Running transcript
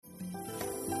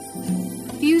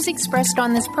views expressed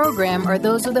on this program are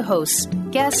those of the hosts,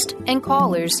 guests, and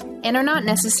callers, and are not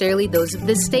necessarily those of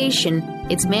this station,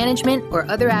 its management, or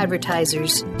other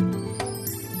advertisers.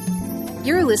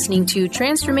 You're listening to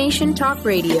Transformation Talk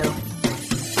Radio.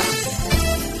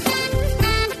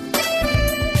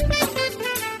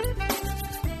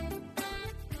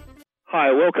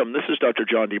 Hi, welcome. This is Dr.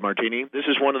 John DeMartini. This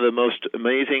is one of the most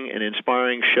amazing and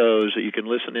inspiring shows that you can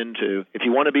listen into. If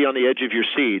you want to be on the edge of your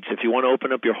seats, if you want to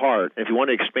open up your heart, if you want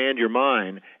to expand your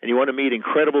mind, and you want to meet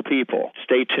incredible people,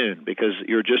 stay tuned because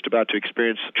you're just about to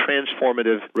experience a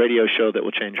transformative radio show that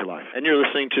will change your life. And you're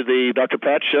listening to the Dr.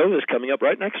 Pat Show that's coming up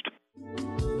right next.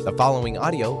 The following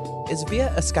audio is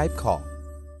via a Skype call.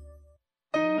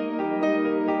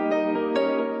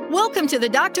 Welcome to the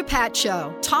Dr. Pat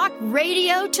Show. Talk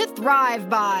radio to thrive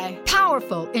by.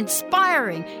 Powerful,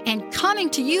 inspiring, and coming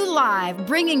to you live,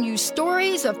 bringing you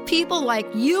stories of people like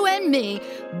you and me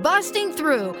busting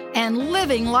through and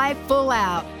living life full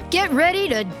out. Get ready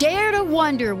to dare to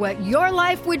wonder what your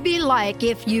life would be like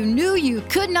if you knew you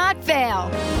could not fail.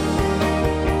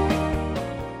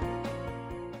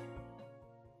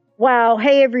 Wow.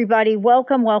 Hey, everybody.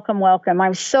 Welcome, welcome, welcome.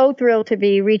 I'm so thrilled to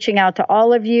be reaching out to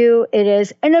all of you. It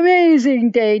is an amazing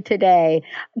day today.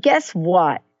 Guess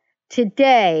what?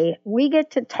 Today, we get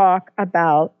to talk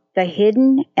about the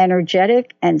hidden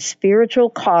energetic and spiritual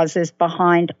causes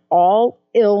behind all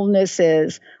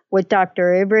illnesses with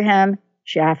Dr. Ibrahim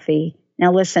Jaffe.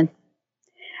 Now, listen,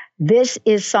 this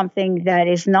is something that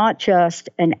is not just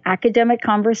an academic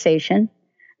conversation.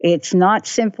 It's not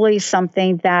simply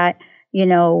something that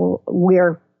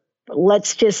we're,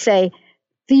 let's just say,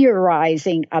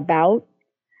 theorizing about.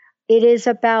 It is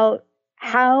about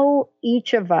how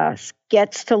each of us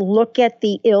gets to look at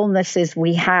the illnesses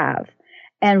we have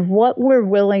and what we're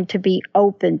willing to be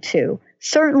open to.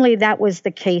 Certainly that was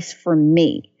the case for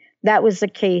me. That was the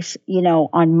case,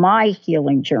 on my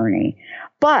healing journey.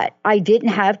 But I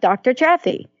didn't have Dr.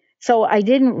 Jaffe. So I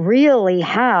didn't really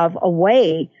have a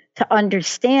way to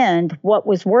understand what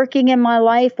was working in my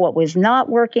life, what was not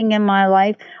working in my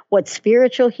life, what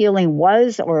spiritual healing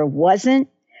was or wasn't.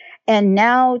 And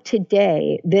now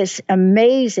today, this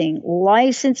amazing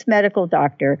licensed medical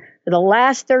doctor for the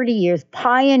last 30 years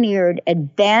pioneered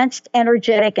advanced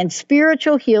energetic and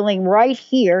spiritual healing right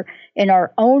here in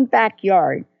our own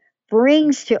backyard,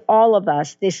 brings to all of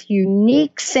us this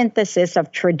unique synthesis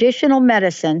of traditional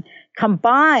medicine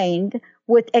combined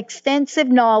with extensive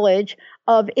knowledge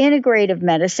of integrative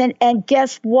medicine, and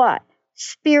guess what?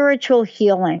 Spiritual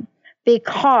healing.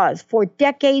 Because for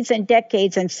decades and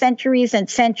decades and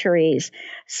centuries,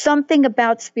 something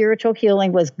about spiritual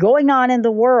healing was going on in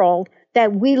the world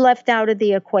that we left out of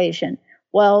the equation.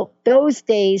 Well, those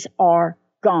days are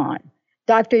gone.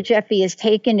 Dr. Jaffe has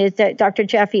taken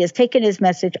his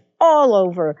message all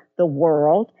over the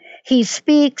world. He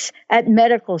speaks at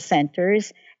medical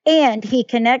centers. And he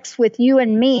connects with you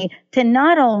and me to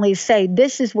not only say,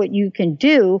 this is what you can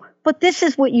do, but this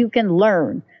is what you can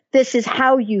learn. This is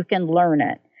how you can learn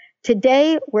it.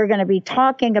 Today, we're going to be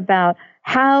talking about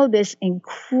how this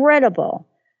incredible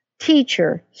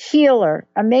teacher, healer,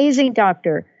 amazing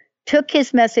doctor took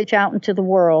his message out into the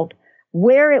world,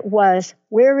 where it was,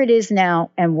 where it is now,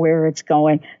 and where it's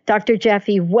going. Dr.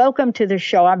 Jaffe, welcome to the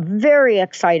show. I'm very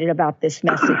excited about this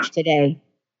message today.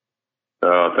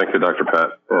 Thank you, Dr. Pat,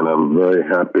 and I'm very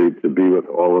happy to be with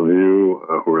all of you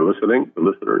who are listening, the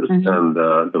listeners,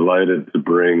 and delighted to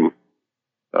bring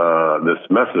this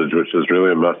message, which is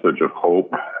really a message of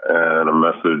hope and a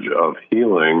message of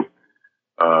healing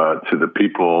to the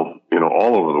people,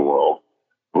 all over the world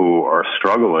who are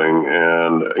struggling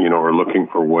and, are looking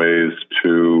for ways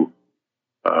to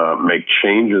make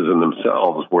changes in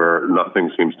themselves where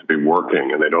nothing seems to be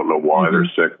working and they don't know why they're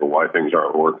sick or why things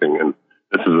aren't working. And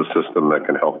this is a system that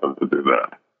can help them to do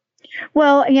that.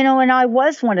 Well, and I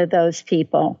was one of those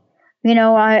people.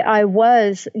 I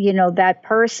was, that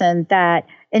person that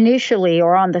initially,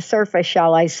 or on the surface,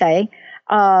 shall I say,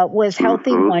 was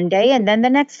healthy one day, and then the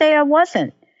next day I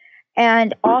wasn't.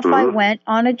 And off I went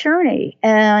on a journey.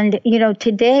 And,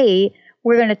 today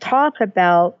we're going to talk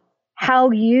about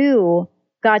how you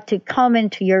got to come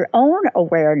into your own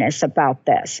awareness about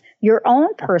this, your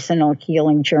own personal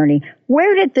healing journey.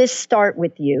 Where did this start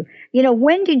with you?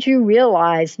 When did you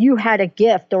realize you had a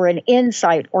gift or an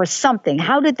insight or something?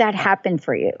 How did that happen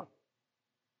for you?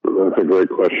 That's a great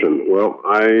question. Well,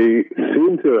 I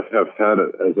seem to have had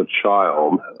it as a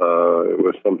child. It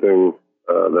was something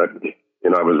that,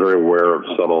 I was very aware of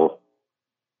subtle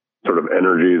sort of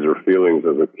energies or feelings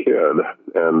as a kid.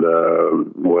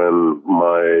 And when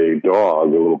my dog,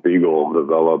 a little beagle,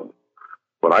 developed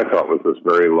what I thought was this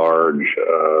very large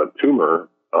tumor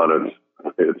on its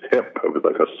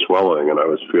swelling, and I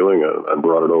was feeling it. I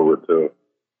brought it over to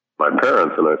my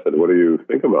parents, and I said, "What do you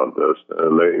think about this?"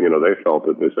 And they felt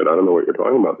it. They said, "I don't know what you're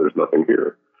talking about. There's nothing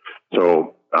here."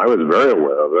 So I was very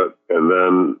aware of it. And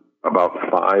then about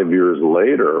 5 years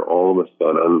later, all of a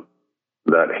sudden,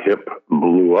 that hip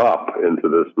blew up into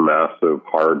this massive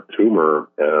hard tumor.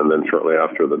 And then shortly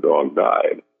after, the dog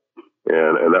died.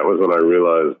 And that was when I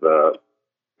realized that,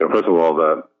 first of all,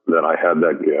 that I had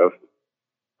that gift.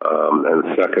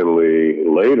 And secondly,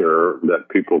 later, that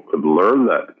people could learn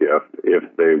that gift if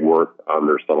they worked on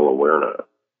their subtle awareness.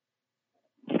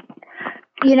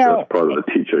 That's part of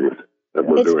the teachings.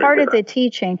 It's part of the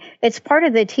teaching. It's part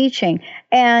of the teaching.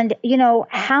 And,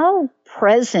 how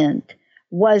present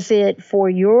was it for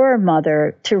your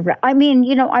mother to, I'm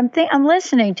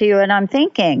listening to you and I'm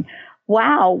thinking,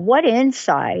 wow, what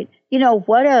insight,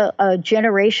 what a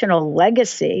generational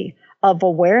legacy of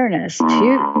awareness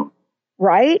too,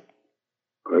 right?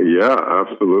 Yeah,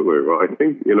 absolutely. Well, I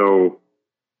think,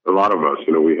 a lot of us,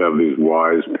 we have these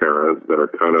wise parents that are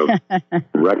kind of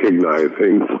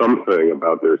recognizing something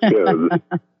about their kids.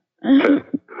 and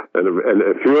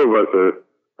a few of us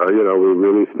we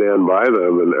really stand by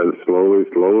them and slowly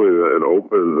it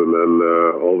opens and then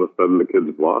all of a sudden the kids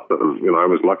blossom. I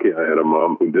was lucky I had a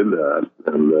mom who did that.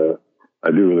 And I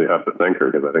do really have to thank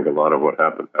her because I think a lot of what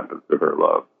happened through her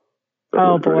love.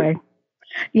 Oh, boy.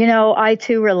 I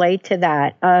too relate to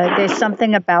that. There's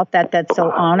something about that that's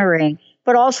so honoring,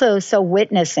 but also so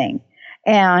witnessing.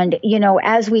 And,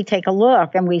 as we take a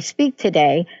look and we speak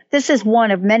today, this is one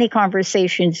of many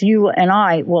conversations you and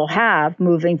I will have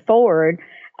moving forward,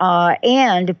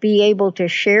 and be able to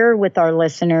share with our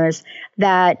listeners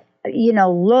that,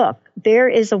 look, there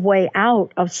is a way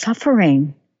out of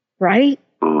suffering, right?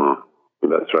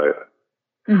 That's right.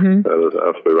 Mm-hmm. That is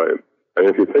absolutely right. And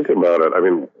if you think about it,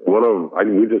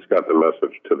 we just got the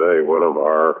message today. One of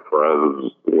our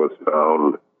friends was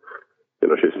found.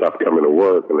 She stopped coming to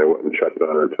work, and they went and checked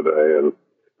on her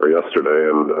yesterday,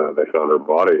 and they found her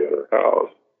body in her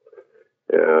house.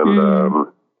 And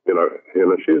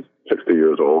she's 60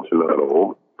 years old. She's not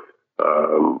old,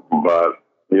 but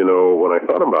when I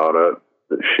thought about it,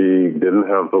 she didn't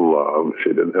have the love. She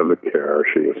didn't have the care.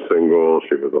 She was single.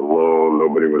 She was alone.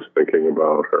 Nobody was thinking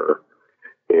about her.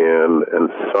 And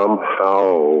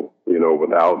somehow,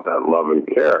 without that love and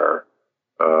care,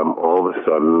 all of a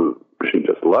sudden she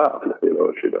just left.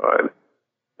 She died.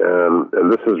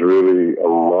 And this is really a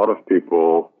lot of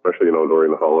people, especially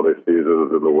during the holiday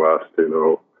seasons in the West.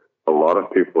 A lot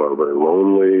of people are very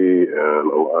lonely,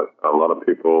 and a lot of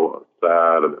people are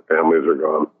sad, and their families are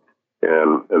gone.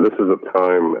 And this is a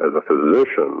time as a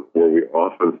physician where we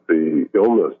often see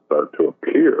illness start to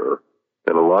appear.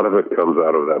 And a lot of it comes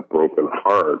out of that broken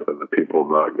heart and the people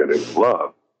not getting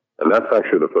love. And that's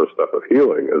actually the first step of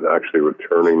healing, is actually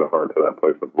returning the heart to that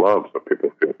place of love so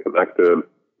people feel connected,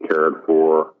 cared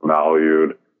for,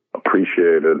 valued,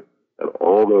 appreciated, and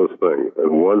all those things.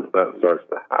 And once that starts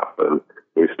to happen,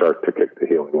 we start to kick the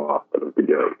healing off and it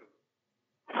begins.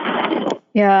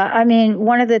 Yeah,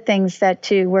 one of the things that,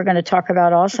 too, we're going to talk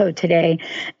about also today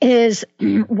is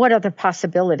what are the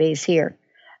possibilities here?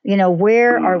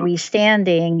 Where are we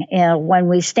standing when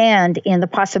we stand in the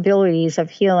possibilities of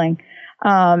healing?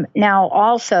 Now,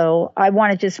 also, I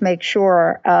want to just make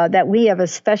sure that we have a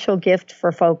special gift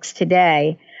for folks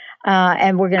today,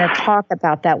 and we're going to talk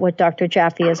about that, what Dr.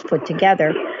 Jaffe has put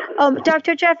together.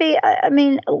 Dr. Jaffe,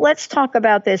 let's talk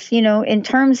about this, in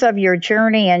terms of your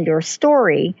journey and your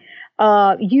story.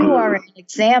 You are an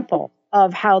example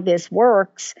of how this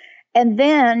works. And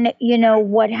then,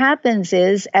 what happens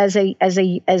is as a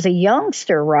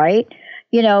youngster, right?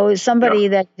 Somebody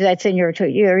that's in you're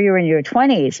in your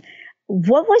 20s.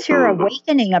 What was your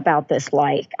awakening about this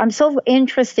like? I'm so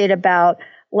interested about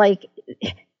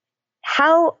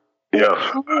how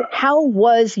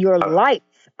was your life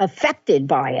affected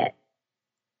by it?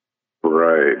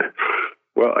 Right.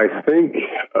 Well, I think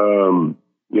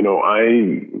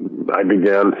I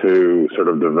began to sort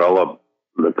of develop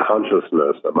the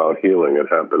consciousness about healing. It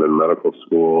happened in medical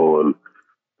school, and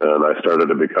I started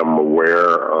to become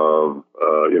aware of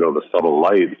the subtle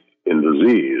lights in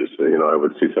disease. I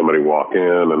would see somebody walk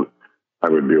in, and I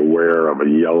would be aware of a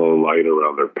yellow light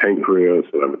around their pancreas,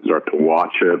 and I would start to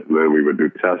watch it, and then we would do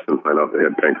tests and find out they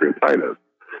had pancreatitis.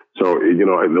 So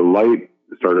the light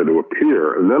started to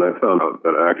appear, and then I found out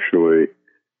that actually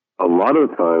a lot of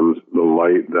times the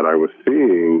light that I was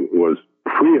seeing was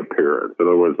pre-appearance. In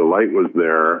other words, the light was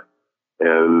there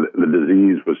and the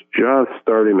disease was just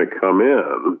starting to come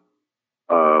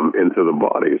into the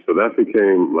body. So that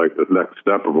became like the next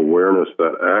step of awareness,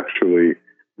 that actually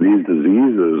these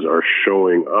diseases are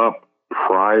showing up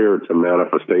prior to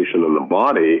manifestation in the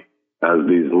body as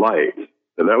these lights.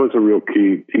 And that was a real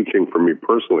key teaching for me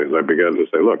personally, as I began to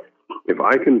say, look, if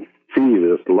I can see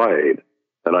this light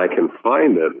and I can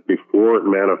find it before it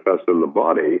manifests in the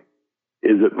body,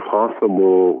 is it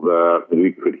possible that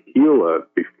we could heal it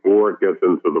before it gets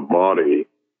into the body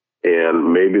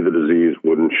and maybe the disease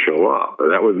wouldn't show up?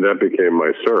 And that became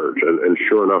my search. And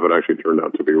sure enough, it actually turned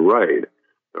out to be right.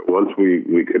 That once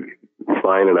we could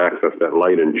find and access that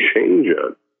light and change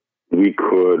it, we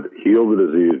could heal the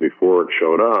disease before it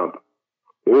showed up.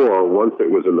 Or once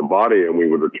it was in the body and we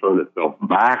would return itself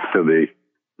back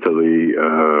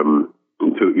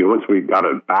once we got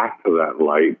it back to that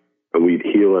light and we'd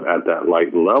heal it at that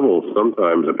light level,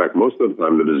 sometimes, in fact, most of the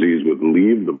time, the disease would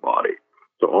leave the body.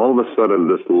 So all of a sudden,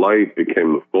 this light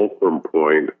became the fulcrum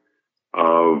point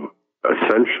of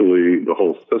essentially the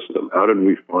whole system. How did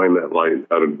we find that light?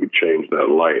 How did we change that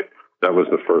light? That was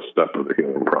the first step of the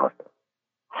healing process.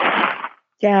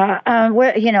 Yeah,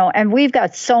 and we've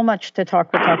got so much to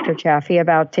talk with Dr. Jaffe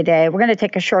about today. We're going to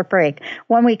take a short break.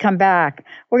 When we come back,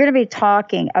 we're going to be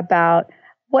talking about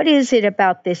what is it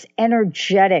about this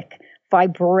energetic,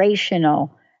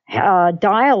 vibrational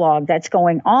dialogue that's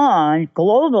going on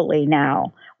globally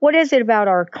now. What is it about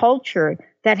our culture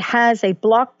that has a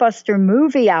blockbuster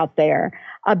movie out there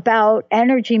about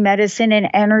energy medicine and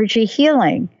energy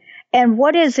healing? And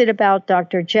what is it about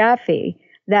Dr. Jaffe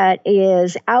that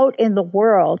is out in the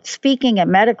world, speaking at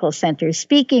medical centers,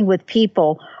 speaking with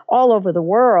people all over the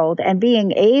world, and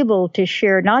being able to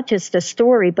share not just a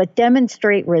story, but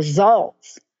demonstrate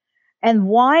results? And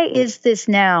why is this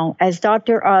now, as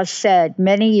Dr. Oz said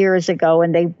many years ago,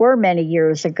 and they were many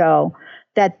years ago,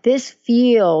 that this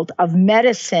field of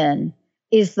medicine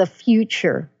is the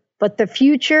future, but the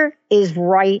future is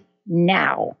right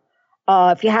now.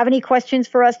 If you have any questions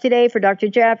for us today, for Dr.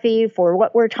 Jaffe, for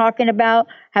what we're talking about,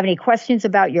 have any questions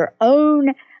about your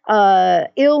own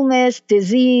illness,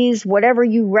 disease, whatever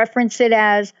you reference it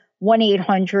as,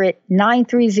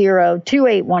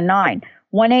 1-800-930-2819.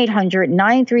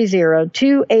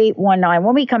 1-800-930-2819.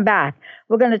 When we come back,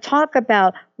 we're going to talk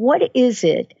about what is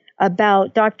it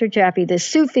about Dr. Jaffe, the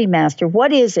Sufi master,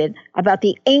 what is it about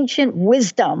the ancient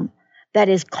wisdom that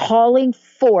is calling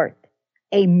forth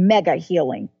a mega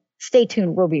healing? Stay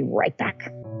tuned. We'll be right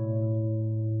back.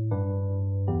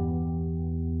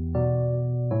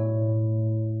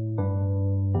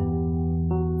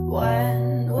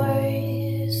 When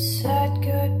we said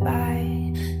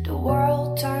goodbye, the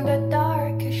world turned a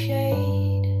darker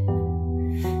shade.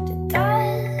 The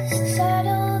dust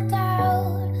settled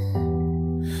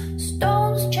down,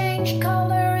 stones changed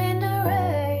color in the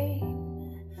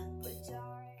rain.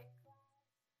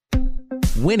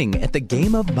 Winning at the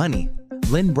game of money.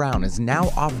 Lynn Brown is now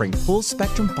offering Full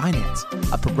Spectrum Finance,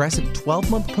 a progressive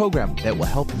 12-month program that will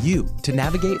help you to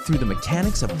navigate through the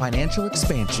mechanics of financial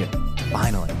expansion.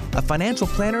 Finally, a financial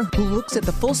planner who looks at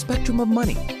the full spectrum of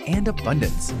money and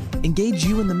abundance. Engage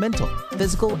you in the mental,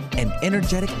 physical, and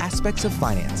energetic aspects of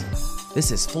finance.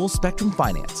 This is Full Spectrum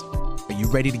Finance. Are you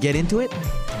ready to get into it?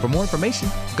 For more information,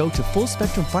 go to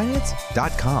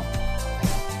fullspectrumfinance.com.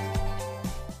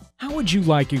 How would you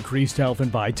like increased health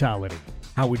and vitality?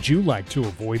 How would you like to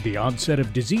avoid the onset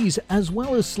of disease as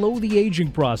well as slow the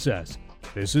aging process?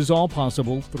 This is all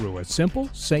possible through a simple,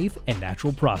 safe, and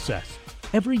natural process.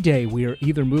 Every day we are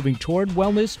either moving toward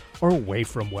wellness or away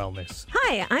from wellness.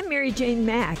 Hi, I'm Mary Jane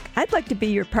Mack. I'd like to be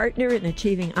your partner in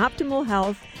achieving optimal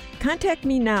health. Contact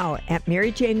me now at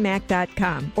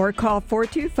maryjanemack.com or call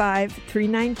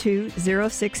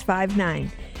 425-392-0659.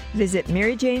 Visit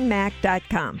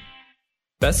maryjanemack.com.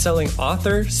 Best-selling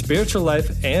author, spiritual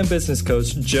life, and business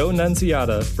coach Joe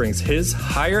Nunziata brings his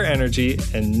higher energy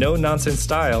and no-nonsense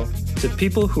style to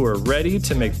people who are ready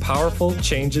to make powerful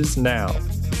changes now.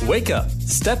 Wake up,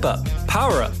 step up,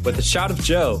 power up with a shot of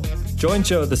Joe. Join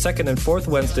Joe the second and fourth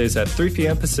Wednesdays at 3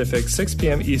 p.m. Pacific, 6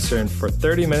 p.m. Eastern for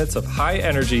 30 minutes of high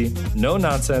energy, no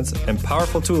nonsense, and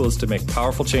powerful tools to make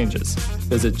powerful changes.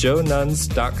 Visit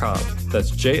joenuns.com.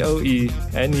 That's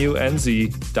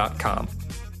JOENUNZ.com.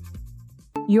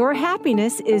 Your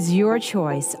happiness is your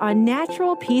choice on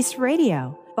Natural Peace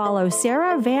Radio. Follow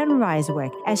Sarah Van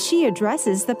Ryswick as she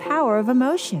addresses the power of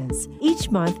emotions.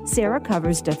 Each month, Sarah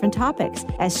covers different topics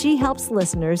as she helps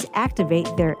listeners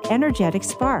activate their energetic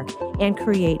spark and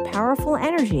create powerful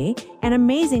energy and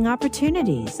amazing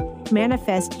opportunities.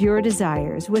 Manifest your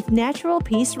desires with Natural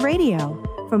Peace Radio.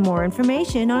 For more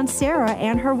information on Sarah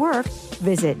and her work,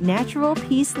 visit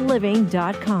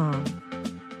naturalpeaceliving.com.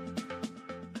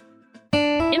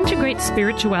 Integrate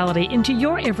spirituality into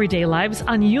your everyday lives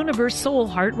on Universe Soul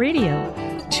Heart Radio.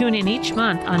 Tune in each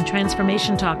month on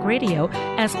Transformation Talk Radio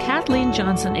as Kathleen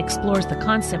Johnson explores the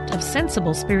concept of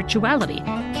sensible spirituality,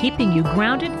 keeping you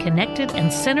grounded, connected,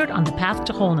 and centered on the path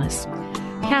to wholeness.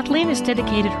 Kathleen has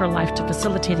dedicated her life to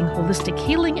facilitating holistic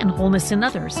healing and wholeness in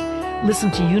others. Listen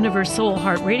to Universe Soul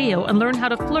Heart Radio and learn how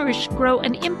to flourish, grow,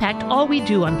 and impact all we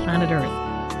do on planet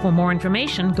Earth. For more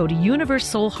information, go to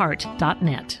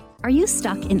universesoulheart.net. Are you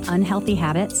stuck in unhealthy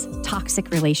habits, toxic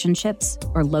relationships,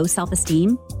 or low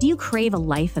self-esteem? Do you crave a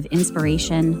life of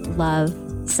inspiration, love,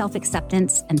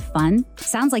 self-acceptance, and fun?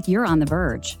 Sounds like you're on the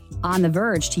verge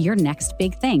to your next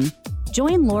big thing.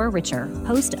 Join Laura Richer,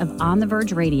 host of On the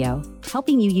Verge Radio,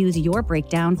 helping you use your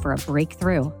breakdown for a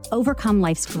breakthrough, overcome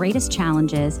life's greatest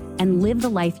challenges, and live the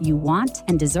life you want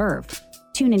and deserve.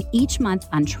 Tune in each month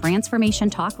on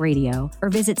Transformation Talk Radio or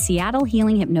visit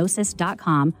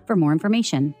SeattleHealingHypnosis.com for more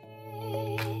information.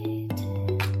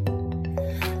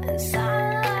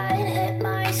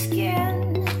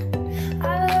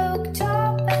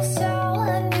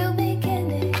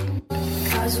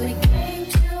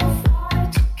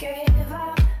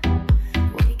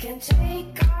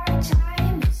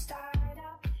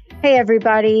 Hey,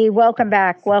 everybody. Welcome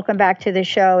back. Welcome back to the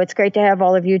show. It's great to have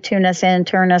all of you tune us in,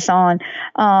 turn us on.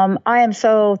 I am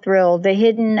so thrilled. The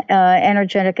hidden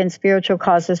energetic and spiritual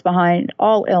causes behind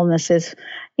all illnesses,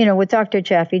 with Dr.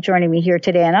 Jaffe joining me here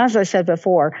today. And as I said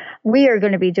before, we are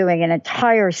going to be doing an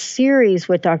entire series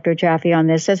with Dr. Jaffe on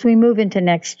this as we move into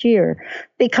next year,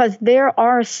 because there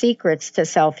are secrets to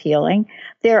self-healing.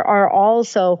 There are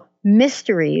also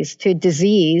mysteries to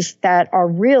disease that are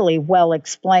really well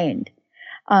explained.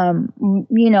 But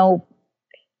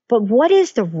what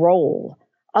is the role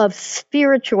of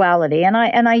spirituality? And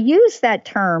I use that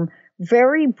term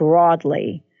very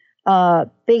broadly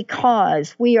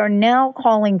because we are now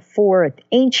calling forth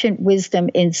ancient wisdom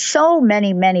in so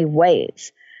many, many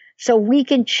ways. So we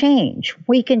can change,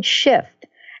 we can shift.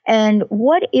 And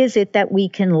what is it that we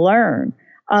can learn?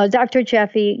 Dr.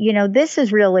 Jaffe, this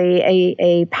is really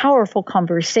a powerful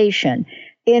conversation,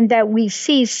 in that we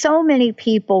see so many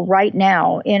people right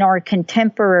now in our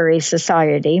contemporary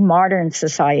society, modern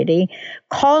society,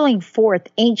 calling forth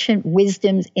ancient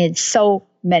wisdoms in so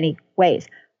many ways.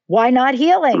 Why not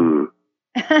healing?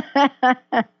 Yeah,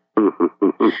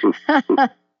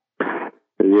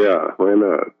 why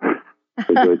not? That's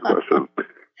a great question.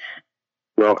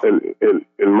 Well,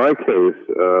 in my case,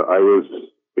 I was,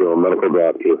 a medical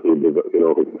doctor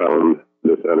who found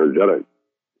this energetic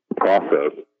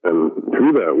process. And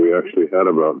through that, we actually had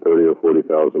about 30 or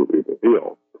 40,000 people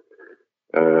heal.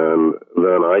 And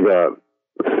then I got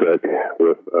sick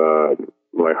with,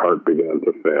 my heart began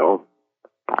to fail.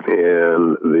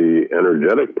 And the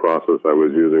energetic process I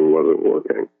was using wasn't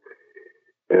working.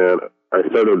 And I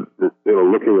started,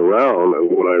 looking around, and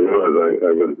when I realized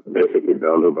I was basically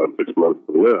down to about 6 months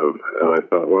to live. And I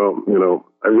thought, well,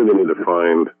 I really need to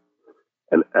find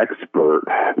an expert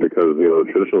because, the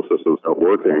traditional systems aren't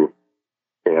working.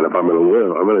 And if I'm going to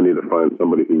live, I'm going to need to find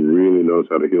somebody who really knows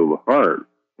how to heal the heart,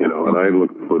 and I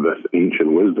looked for this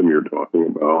ancient wisdom you're talking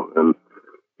about. And,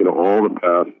 all the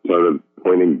paths started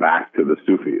pointing back to the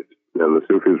Sufis. And the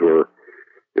Sufis were,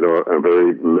 a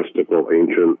very mystical,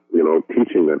 ancient,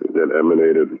 teaching that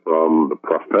emanated from the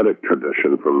prophetic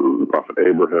tradition, from the prophet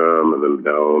Abraham, and then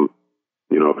down,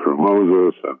 through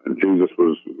Moses. And Jesus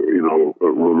was,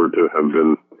 rumored to have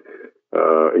been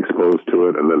exposed to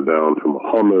it, and then down to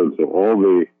Muhammad. So all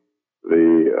the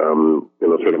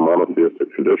sort of monotheistic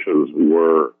traditions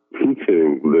were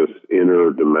teaching this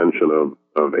inner dimension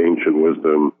of ancient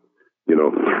wisdom,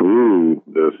 through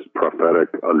this prophetic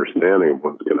understanding of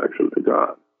one's connection to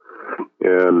God.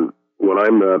 And when I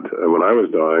was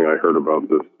dying, I heard about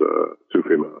this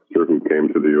Sufi master who came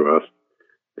to the U.S.,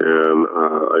 and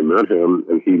I met him,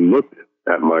 and he looked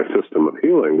at my system of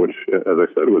healing, which, as I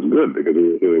said, was good because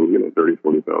we were healing, 30,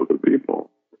 40,000 people.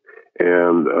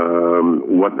 And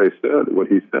what he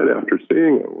said after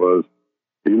seeing it was,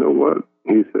 you know what?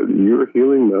 He said, your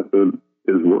healing method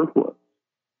is worthless.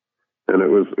 And it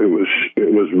was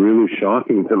really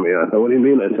shocking to me. I thought, what do you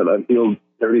mean? I said, I've healed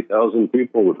 30,000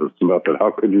 people with this method.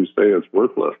 How could you say it's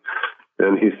worthless?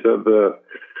 And he said that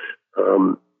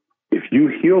if you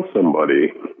heal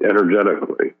somebody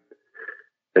energetically,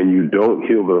 and you don't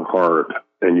heal their heart,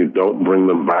 and you don't bring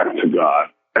them back to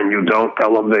God, and you don't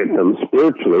elevate them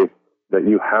spiritually, that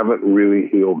you haven't really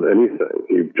healed anything.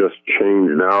 You've just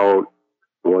changed out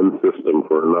one system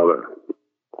for another.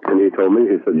 And he told me,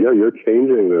 he said, yeah, you're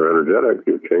changing their energetics,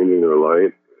 you're changing their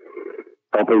light,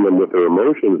 helping them with their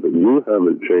emotions, that you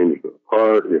haven't changed their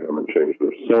heart, you haven't changed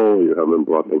their soul, you haven't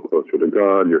brought them closer to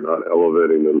God, you're not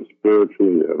elevating them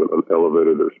spiritually, you haven't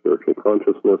elevated their spiritual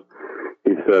consciousness.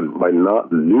 He said, by not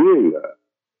doing that,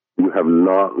 you have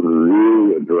not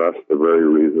really addressed the very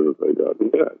reasons they got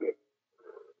dead.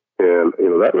 And,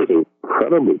 that was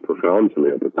incredibly profound to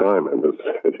me at the time. And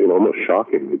it's almost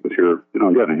shocking because you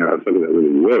have something that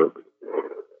really works.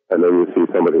 And then you see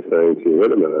somebody saying to you,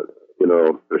 wait a minute,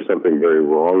 there's something very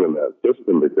wrong in that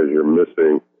system because you're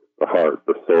missing the heart,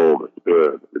 the soul, the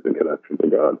spirit, the connection to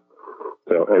God.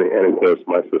 So, and of course,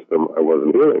 my system I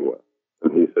wasn't healing with.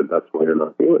 And he said, that's why you're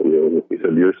not healing. He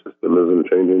said, your system isn't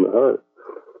changing the heart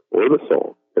or the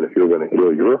soul. And if you're going to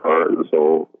heal your heart and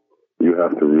soul, you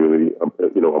have to really,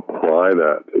 apply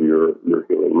that to your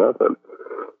healing method.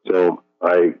 So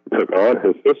I took on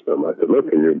his system. I said, look,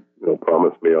 can you,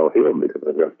 promise me I'll heal because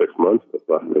I've got 6 months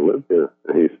left to live here?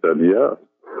 And he said, yes.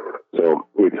 So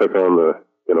we took on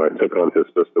I took on his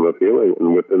system of healing,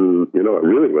 and within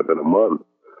a month,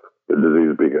 the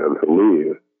disease began to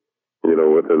leave.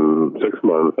 Within 6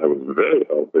 months, I was very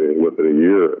healthy. Within a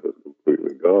year, it was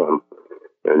completely gone.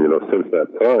 And, since that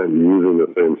time, using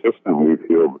the same system, we've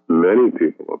healed many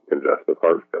people of congestive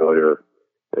heart failure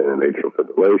and atrial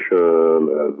fibrillation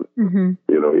and,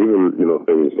 even,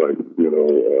 things like,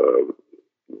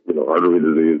 artery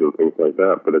disease and things like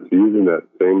that. But it's using that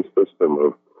same system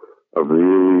of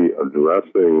really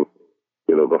addressing,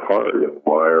 the heart.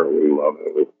 Why are we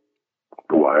loving?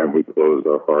 Why have we closed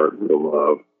our heart to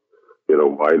love?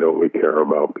 Why don't we care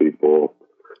about people?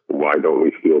 Why don't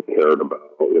we feel cared about?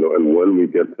 And when we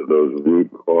get to those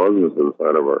root causes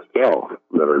inside of ourselves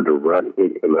that are directly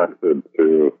connected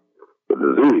to the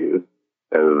disease,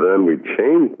 and then we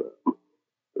change them,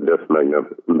 this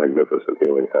magnificent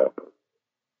healing happens.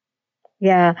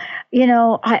 Yeah.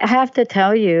 I have to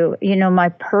tell you, my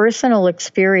personal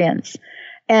experience,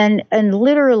 and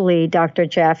literally, Dr.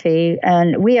 Jaffe,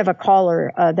 and we have a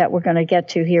caller that we're going to get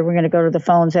to here. We're going to go to the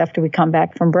phones after we come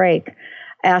back from break,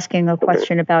 asking a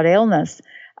question about illness.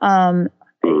 I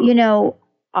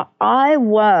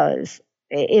was,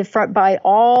 if by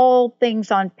all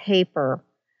things on paper,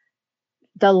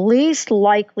 the least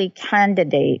likely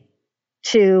candidate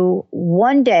to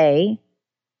one day,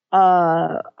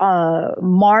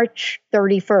 March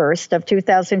 31st of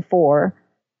 2004,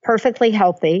 perfectly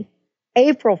healthy,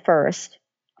 April 1st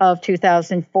of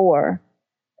 2004,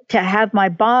 to have my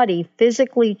body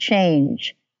physically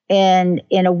change in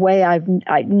a way I've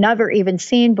never even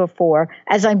seen before,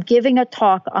 as I'm giving a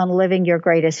talk on living your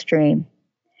greatest dream.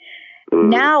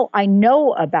 Now I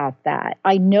know about that.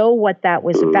 I know what that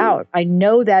was about. I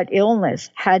know that illness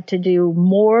had to do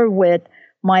more with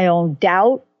my own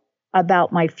doubt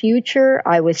about my future.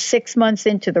 I was 6 months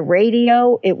into the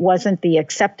radio. It wasn't the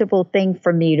acceptable thing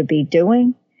for me to be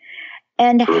doing.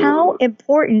 And how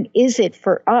important is it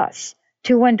for us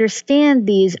to understand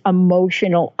these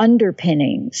emotional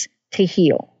underpinnings to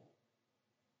heal?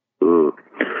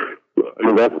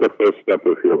 That's the first step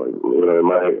of healing.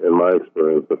 In my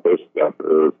experience, the first step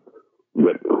is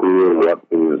get clear what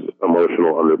these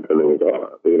emotional underpinnings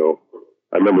are.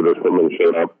 I remember this woman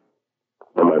showed up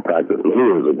in my practice many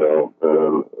years ago,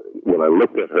 and when I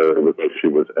looked at her, it was like she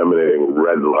was emanating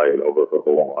red light over her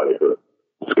whole body. Her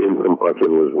skin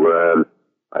complexion was red.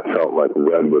 I felt like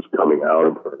red was coming out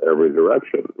of her in every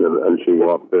direction. And she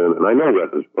walked in, and I know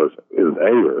that this person is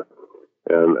anger.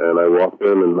 And I walked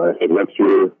in and I said, what's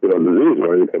your disease? Why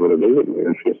are you coming to visit me?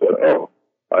 And she said, oh,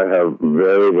 I have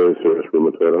very, very serious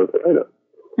rheumatoid arthritis.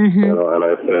 And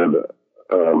I said,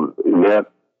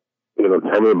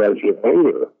 tell me about your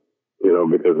anger,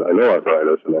 because I know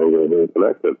arthritis and anger are very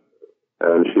connected.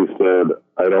 And she said,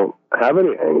 I don't have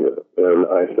any anger. And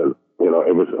I said,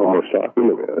 it was almost shocking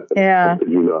to me. I said, yeah.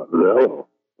 Did you not know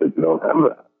that you don't have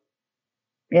that?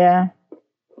 Yeah.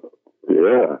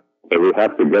 Yeah. So we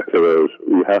have to get to those,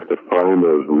 we have to find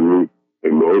those root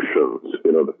emotions,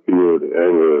 the fear, the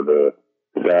anger, the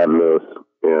sadness,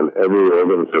 and every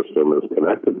organ system is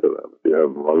connected to them. If you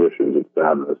have lung issues, it's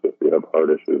sadness. If you have heart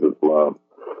issues, it's love.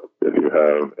 If you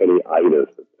have any itis,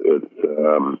 it's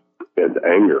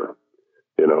anger.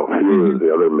 Fear is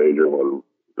the other major one.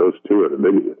 Those two are the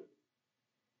biggest.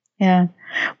 Yeah.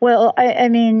 Well, I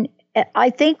mean,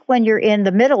 I think when you're in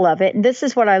the middle of it, and this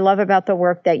is what I love about the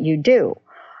work that you do,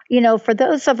 for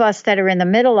those of us that are in the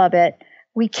middle of it,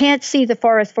 we can't see the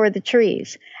forest for the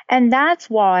trees. And that's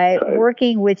why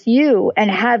working with you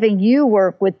and having you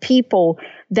work with people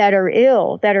that are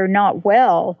ill, that are not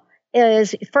well,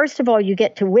 is, first of all, you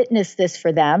get to witness this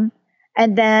for them.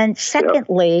 And then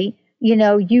secondly,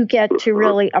 you get to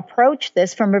really approach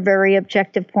this from a very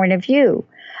objective point of view.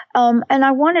 And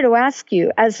I wanted to ask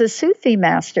you, as a Sufi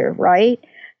master, right?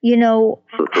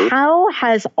 How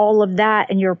has all of that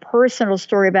and your personal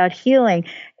story about healing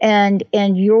and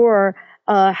your,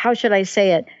 how should I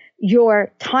say it,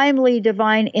 your timely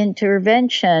divine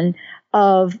intervention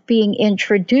of being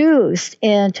introduced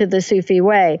into the Sufi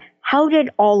way, how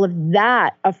did all of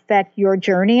that affect your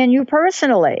journey and you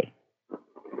personally?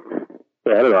 I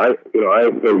don't know. I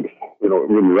think,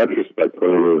 in retrospect,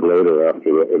 20 years later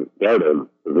after it started,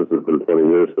 this has been 20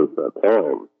 years since that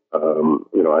time,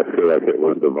 I feel like it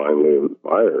was divinely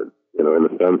inspired. In a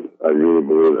sense, I really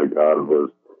believe that God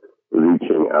was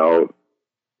reaching out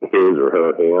his or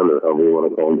her hand, or however you want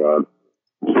to call God,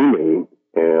 to me,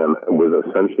 and was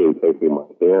essentially taking my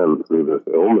hand through this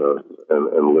illness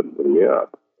and lifting me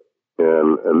up.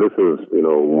 And this is,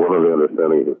 one of the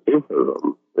understandings of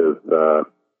Sufism is that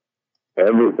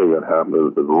everything that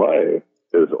happens in life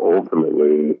is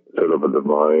ultimately sort of a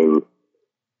divine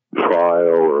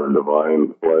trial or a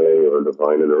divine play or a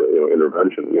divine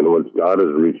intervention. God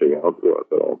is reaching out to us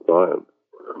at all times.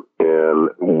 And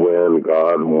when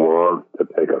God wants to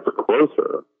take us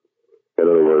closer, in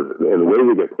other words, and the way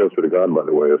we get closer to God, by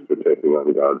the way, is through taking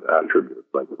on God's attributes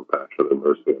like compassion and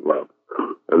mercy and love.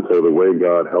 And so the way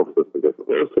God helps us to get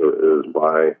closer is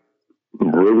by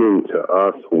bringing to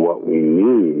us what we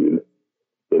need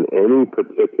in any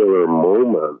particular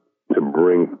moment to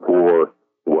bring forth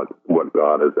what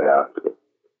God is asking.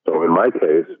 So in my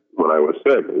case, when I was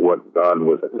sick, what God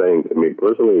was saying to me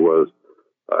personally was,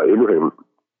 Ibrahim,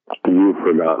 you've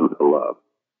forgotten to love.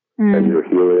 And you're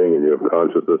healing and you have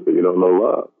consciousness, but you don't know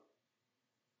love.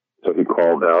 So he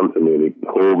called down to me and he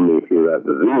pulled me through that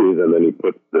disease, and then he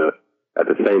put at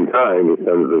the same time, he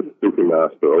sends this Sufi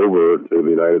master over to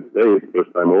the United States,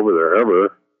 first time over there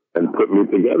ever, and put me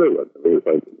together with him. He was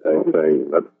like saying,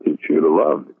 let's teach you to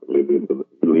love.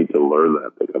 You need to learn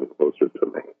that to come closer to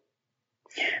me.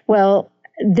 Well,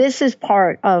 this is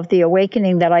part of the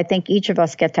awakening that I think each of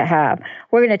us get to have.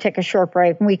 We're going to take a short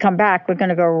break. When we come back, we're going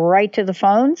to go right to the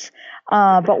phones,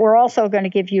 but we're also going to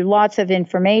give you lots of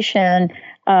information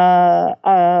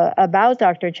about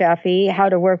Dr. Jaffe, how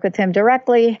to work with him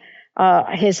directly,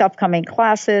 his upcoming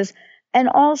classes, and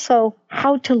also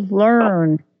how to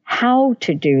learn how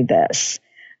to do this.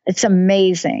 It's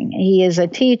amazing. He is a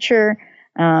teacher,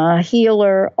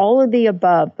 healer, all of the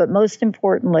above, but most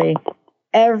importantly,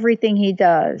 everything he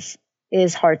does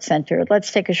is heart-centered.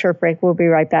 Let's take a short break. We'll be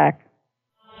right back.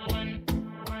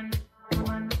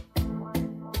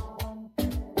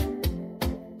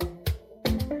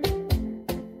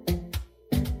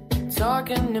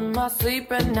 Talking in my sleep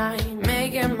at night,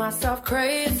 making myself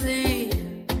crazy.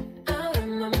 Out of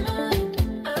my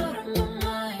mind, out of my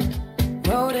mind.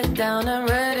 Wrote it down and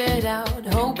read it out,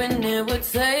 hoping it would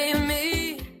save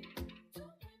me.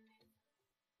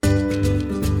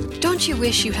 Don't you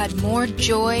wish you had more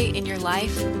joy in your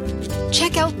life?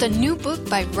 Check out the new book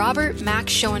by Robert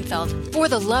Max Schoenfeld, For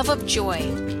the Love of Joy,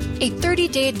 a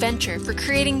 30-day adventure for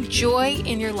creating joy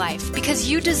in your life, because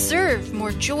you deserve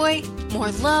more joy, more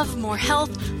love, more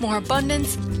health, more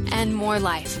abundance, and more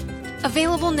life.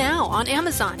 Available now on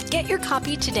Amazon. Get your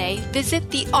copy today. Visit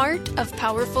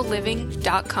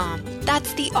theartofpowerfulliving.com.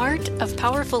 That's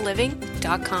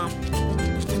theartofpowerfulliving.com.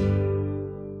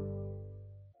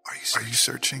 Are you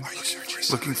searching?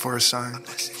 Looking for a sign?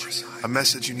 A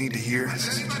message you need to hear?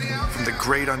 From the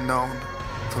great unknown,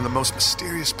 from the most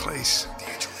mysterious place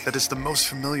that is the most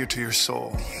familiar to your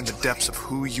soul in the depths of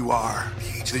who you are.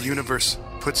 The universe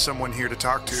put someone here to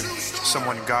talk to,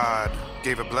 someone God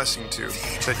gave a blessing to,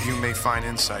 that you may find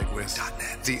insight with.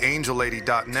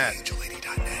 TheAngelLady.net,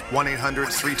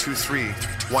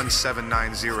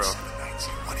 1-800-323-1790.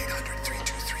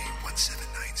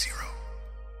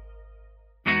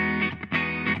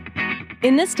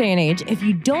 In this day and age, if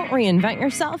you don't reinvent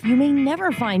yourself, you may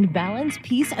never find balance,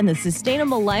 peace, and the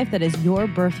sustainable life that is your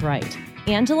birthright.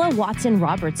 Angela Watson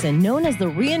Robertson, known as the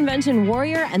Reinvention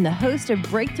Warrior and the host of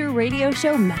breakthrough radio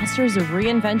show Masters of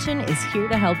Reinvention, is here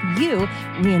to help you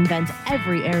reinvent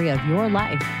every area of your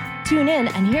life. Tune in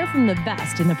and hear from the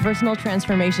best in the personal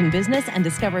transformation business and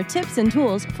discover tips and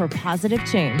tools for positive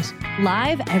change.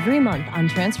 Live every month on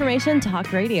Transformation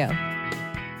Talk Radio.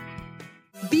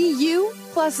 Be you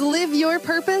plus live your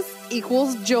purpose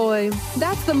equals joy.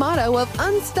 That's the motto of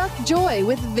Unstuck Joy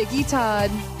with Vicki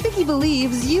Todd. Vicki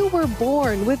believes you were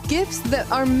born with gifts that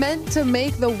are meant to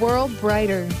make the world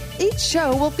brighter. Each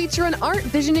show will feature an art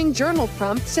visioning journal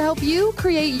prompt to help you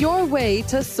create your way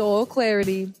to soul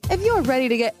clarity. If you're ready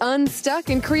to get unstuck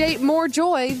and create more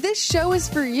joy, this show is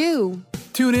for you.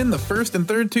 Tune in the first and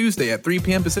third Tuesday at 3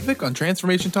 p.m. Pacific on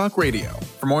Transformation Talk Radio.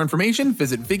 For more information,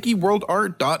 visit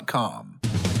VickyWorldArt.com.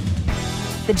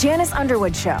 The Janice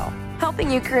Underwood Show,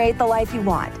 helping you create the life you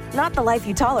want, not the life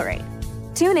you tolerate.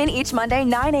 Tune in each Monday,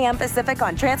 9 a.m. Pacific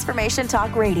on Transformation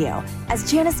Talk Radio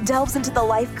as Janice delves into the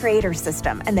life creator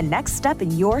system and the next step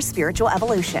in your spiritual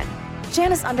evolution.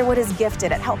 Janice Underwood is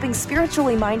gifted at helping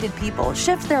spiritually minded people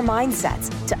shift their mindsets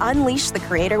to unleash the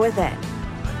creator within.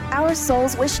 Our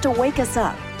souls wish to wake us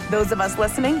up. Those of us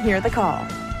listening hear the call.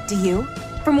 Do you?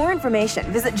 For more information,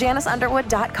 visit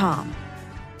JaniceUnderwood.com.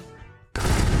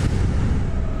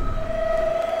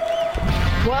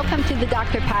 Welcome to the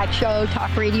Dr. Pat Show,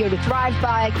 Talk Radio to Thrive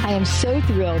By. I am so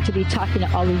thrilled to be talking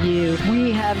to all of you.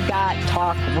 We have got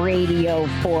talk radio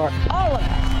for all of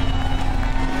us.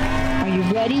 Are you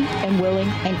ready and willing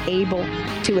and able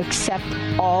to accept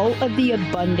all of the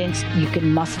abundance you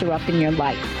can muster up in your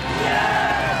life? Yeah!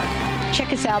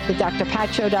 Check us out, the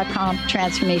drpatshow.com,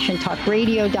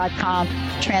 transformationtalkradio.com,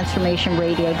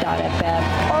 transformationradio.fm.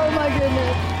 Oh my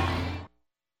goodness.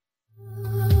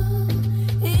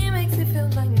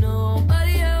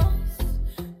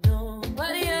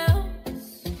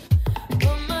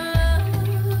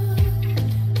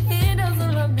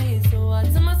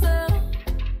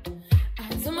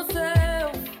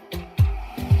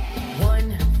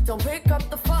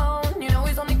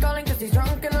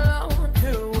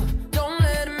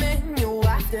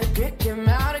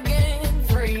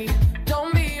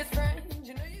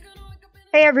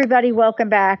 Hey, everybody. Welcome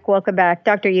back. Welcome back.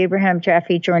 Dr. Ibrahim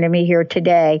Jaffe joining me here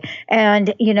today.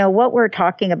 And, you know, what we're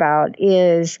talking about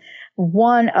is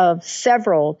one of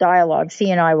several dialogues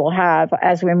he and I will have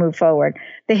as we move forward.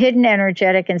 The hidden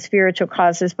energetic and spiritual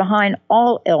causes behind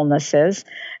all illnesses.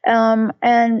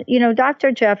 And, you know,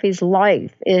 Dr. Jaffe's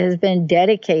life has been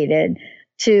dedicated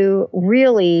to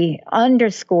really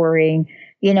underscoring,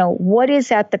 you know, what is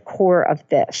at the core of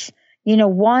this. You know,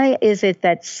 why is it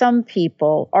that some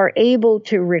people are able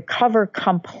to recover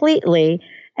completely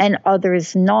and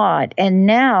others not? And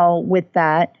now with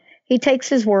that, he takes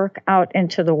his work out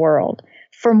into the world.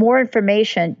 For more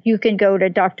information, you can go to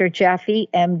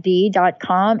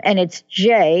drjaffemd.com, and it's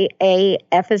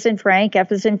J-A-F as in Frank,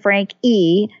 F as in Frank,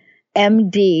 E,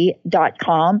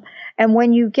 MD.com. And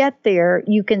when you get there,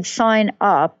 you can sign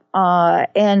up.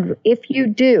 And if you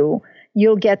do,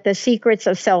 you'll get the Secrets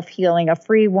of Self-Healing, a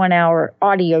free 1-hour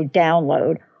audio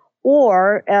download,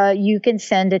 or you can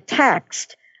send a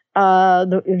text.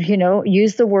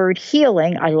 Use the word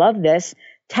healing. I love this.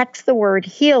 Text the word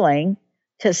healing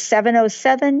to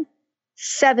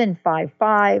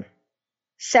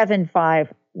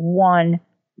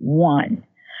 707-755-7511.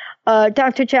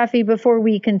 Dr. Jaffe, before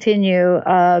we continue,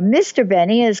 Mr.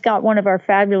 Benny has got one of our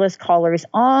fabulous callers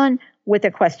on with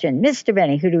a question. Mr.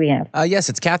 Benny, who do we have? Yes,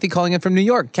 it's Kathy calling in from New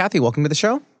York. Kathy, welcome to the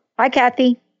show. Hi,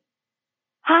 Kathy.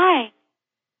 Hi.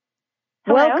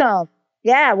 Hello? Welcome.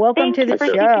 Yeah, welcome to the show.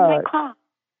 Taking my call.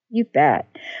 You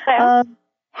bet.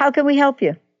 How can we help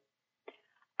you?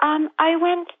 I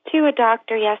went to a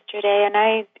doctor yesterday, and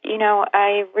I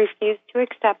refused to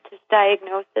accept his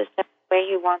diagnosis and the way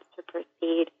he wants to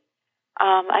proceed.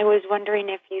 I was wondering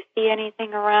if you see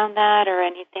anything around that or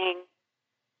anything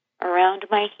around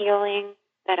my healing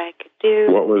that I could do.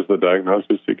 What was the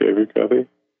diagnosis he gave you, Kathy?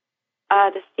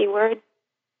 The C word.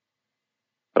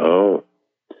 Oh.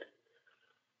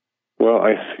 Well,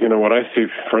 what I see,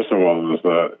 first of all, is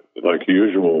that, like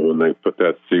usual, when they put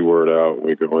that C word out,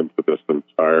 we go into this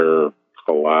entire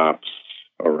collapse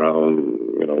around,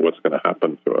 what's going to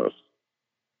happen to us.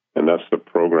 And that's the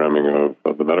programming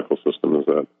of the medical system, is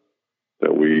that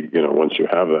we, once you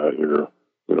have that, you're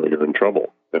in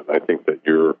trouble. And I think that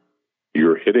you're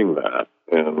hitting that.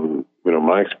 And,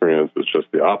 my experience is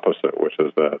just the opposite, which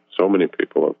is that so many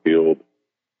people have healed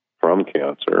from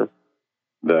cancer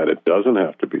that it doesn't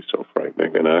have to be so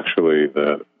frightening. And actually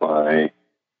that by,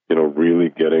 really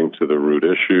getting to the root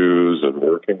issues and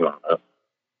working on it,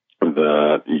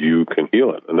 that you can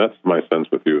heal it. And that's my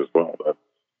sense with you as well, that,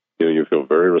 you feel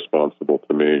very responsible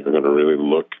to me. You're going to really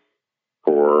look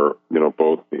for,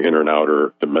 both the inner and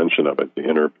outer dimension of it, the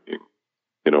inner being,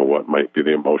 what might be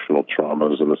the emotional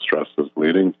traumas and the stresses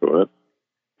leading to it.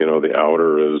 The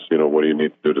outer is, what do you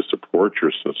need to do to support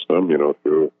your system,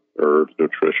 through herbs,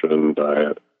 nutrition,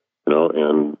 diet,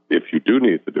 and if you do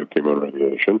need to do chemo and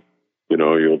radiation,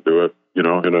 you'll do it,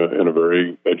 in a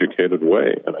very educated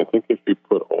way. And I think if you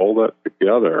put all that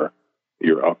together,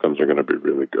 your outcomes are going to be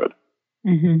really good.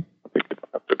 Mm-hmm. I think you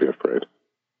don't have to be afraid.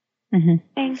 Mm-hmm.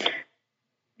 Thanks.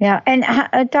 Yeah. And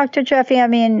Dr. Jaffe,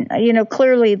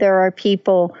 clearly there are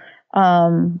people,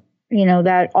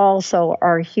 that also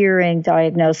are hearing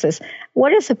diagnosis,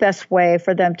 what is the best way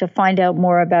for them to find out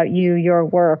more about you, your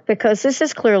work? Because this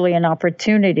is clearly an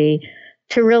opportunity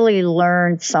to really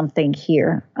learn something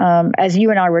here. As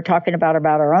you and I were talking about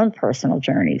our own personal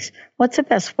journeys, what's the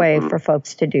best way for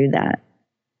folks to do that?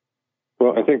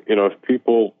 Well, I think, if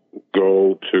people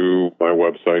go to my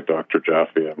website,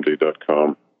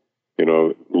 drjaffemd.com,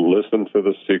 listen to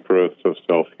the Secrets of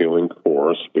Self-Healing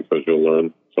course, because you'll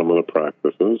learn some of the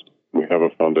practices. We have a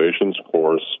foundations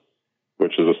course,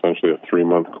 which is essentially a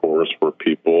 3-month course for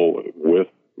people with,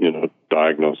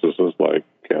 diagnoses like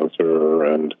cancer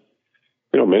and,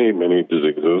 many, many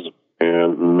diseases.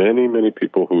 And many, many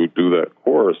people who do that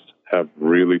course have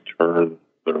really turned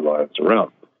their lives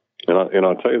around. And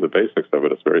I'll tell you the basics of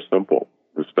it. It's very simple.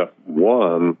 Step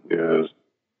 1 is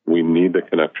we need the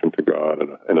connection to God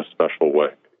in a special way,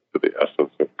 to the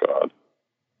essence of God.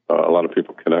 A lot of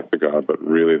people connect to God, but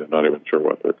really they're not even sure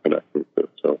what they're connecting to.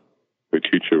 So we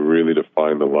teach you really to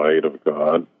find the light of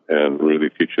God and really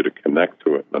teach you to connect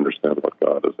to it and understand what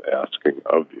God is asking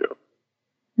of you.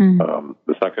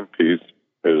 The second piece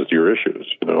is your issues,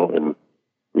 and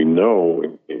we know,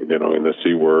 in the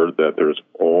C word, that there's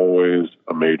always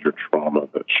a major trauma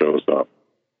that shows up,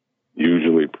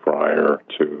 usually prior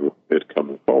to it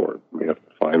coming forward. We have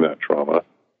to find that trauma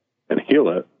and heal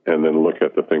it, and then look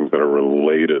at the things that are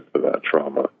related to that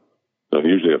trauma. So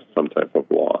usually it's some type of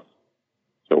loss.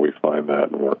 So we find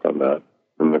that and work on that.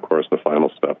 And of course, the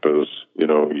final step is,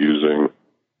 using,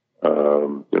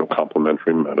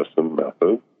 complementary medicine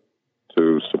methods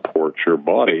to support your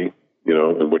body,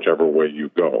 in whichever way you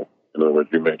go. In other words,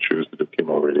 you may choose to do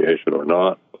chemoradiation or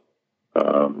not.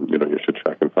 You should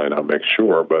check and find out, make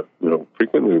sure. But,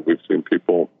 frequently we've seen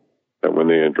people that when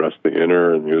they address the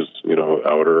inner and use,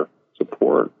 outer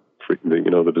support,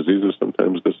 the diseases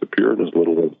sometimes disappear in as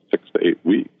little as 6 to 8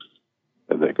 weeks,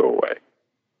 and they go away.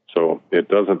 So it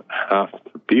doesn't have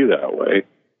to be that way.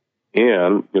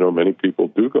 And, many people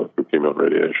do go through chemo and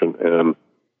radiation, and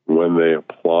when they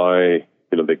apply,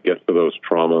 they get to those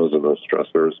traumas and those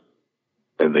stressors,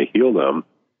 and they heal them,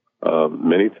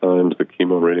 many times the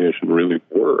chemo and radiation really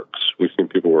works. We've seen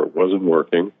people where it wasn't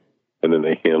working, and then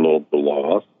they handled the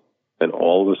loss, and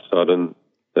all of a sudden,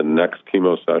 the next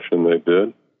chemo session they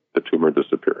did, the tumor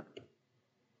disappeared.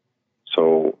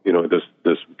 So,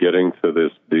 this getting to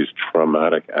these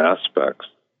traumatic aspects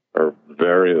are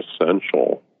very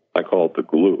essential. I call it the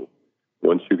glue.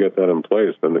 Once you get that in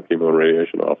place, then the chemo and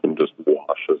radiation often just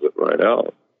washes it right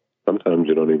out. Sometimes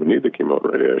you don't even need the chemo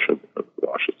and radiation because it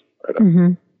washes it right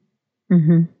out.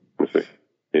 You see?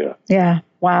 Yeah. Yeah.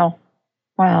 Wow.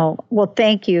 Well,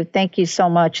 thank you. Thank you so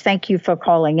much. Thank you for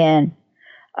calling in.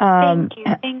 Thank you.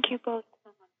 Thank you both so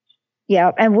much.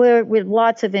 Yeah, and we're with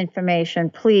lots of information.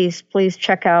 Please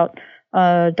check out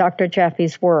Dr.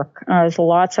 Jaffe's work. There's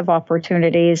lots of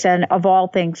opportunities, and of all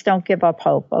things, don't give up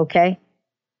hope. Okay.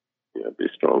 Yeah, be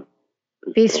strong.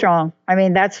 Be strong. I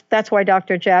mean, that's why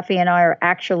Dr. Jaffe and I are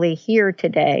actually here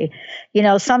today.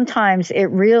 Sometimes it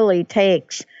really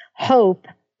takes hope,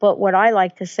 but what I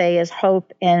like to say is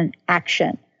hope in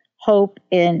action. Hope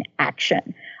in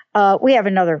action. We have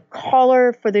another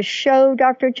caller for the show,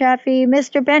 Dr. Jaffe.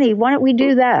 Mr. Benny, why don't we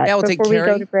do that we'll take before we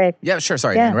Carrie. go to break? Yeah, sure.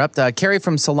 Sorry to interrupt. Carrie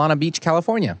from Solana Beach,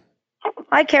 California.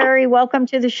 Hi, Carrie. Welcome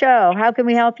to the show. How can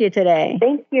we help you today?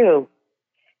 Thank you.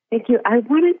 I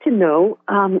wanted to know,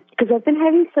 because I've been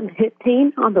having some hip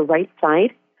pain on the right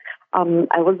side.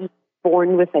 I was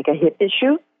born with a hip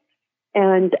issue,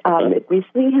 and it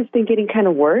recently has been getting kind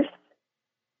of worse.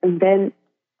 And then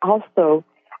also,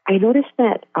 I noticed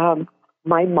that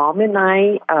my mom and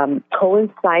I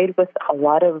coincide with a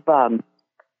lot of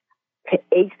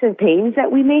aches and pains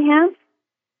that we may have.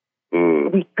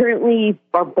 We currently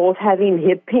are both having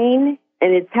hip pain,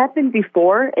 and it's happened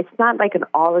before. It's not like an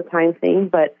all-the-time thing,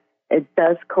 but it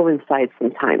does coincide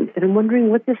sometimes. And I'm wondering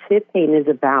what this hip pain is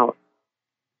about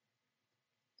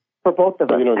for both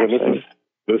of us.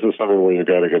 This is something where you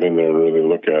got to get in there and really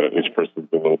look at it. Each person's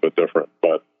a little bit different.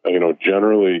 But,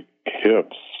 generally,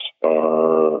 hips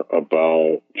are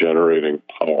about generating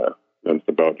power. And it's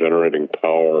about generating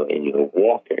power in your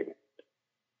walking,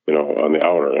 on the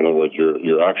outer. In other words,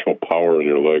 your actual power in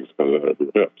your legs comes out of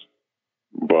your hips.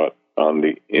 But on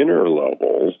the inner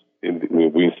levels,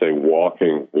 when we say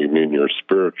walking, we mean your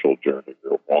spiritual journey.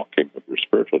 You're walking with your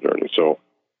spiritual journey. So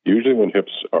usually when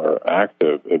hips are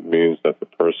active, it means that the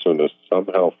person is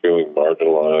somehow feeling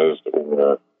marginalized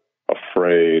or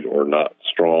afraid or not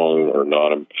strong or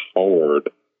not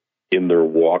empowered in their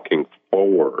walking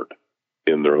forward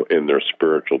in their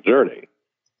spiritual journey.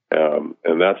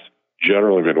 And that's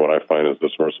generally been what I find is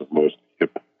the source of most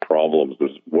hip problems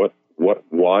is what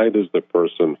why does the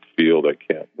person feel they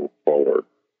can't move forward?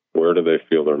 Where do they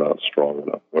feel they're not strong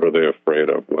enough? What are they afraid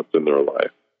of? What's in their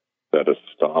life that is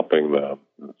stopping them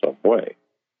in some way?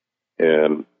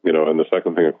 And, and the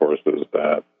second thing, of course, is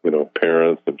that,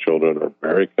 parents and children are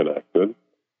very connected,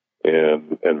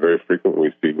 and very frequently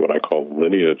we see what I call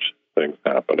lineage things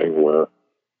happening, where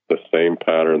the same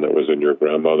pattern that was in your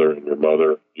grandmother and your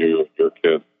mother, you, your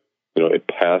kids, it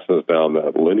passes down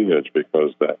that lineage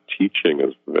because that teaching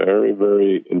is very,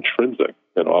 very intrinsic,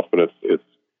 and often it's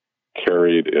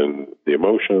carried in the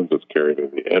emotions, it's carried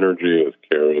in the energy, it's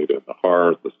carried in the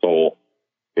heart, the soul,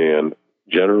 and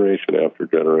generation after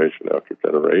generation after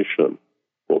generation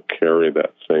will carry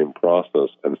that same process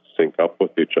and sync up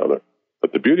with each other.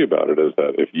 But the beauty about it is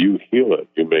that if you heal it,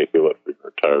 you may heal it for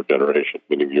your entire generation,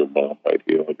 meaning your mom might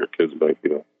heal, your kids might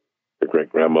heal, your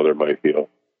great-grandmother might heal.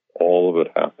 All of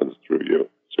it happens through you.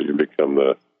 So you become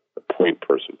the point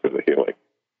person for the healing.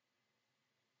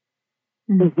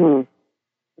 Mm-hmm.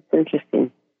 It's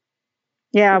interesting.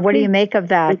 Yeah, what do you make of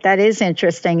that? That is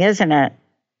interesting, isn't it?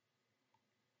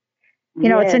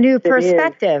 It's a new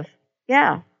perspective.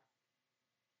 Yeah.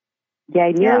 Yeah,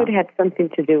 I knew it had something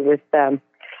to do with something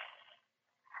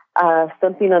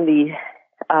on the,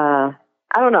 I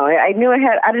don't know. I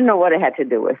didn't know what it had to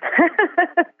do with.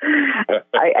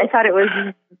 I thought it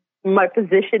was my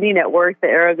positioning at work, the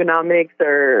ergonomics,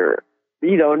 or,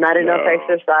 not enough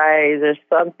exercise or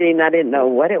something. I didn't know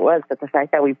what it was, but the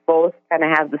fact that we both kind of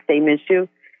have the same issue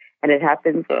and it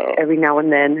happens every now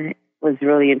and then was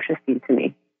really interesting to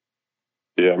me.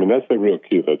 Yeah, that's the real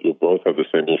key, that you both have the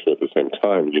same issue at the same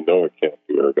time. It can't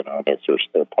be ergonomics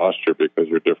or posture because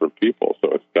you're different people,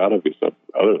 so it's got to be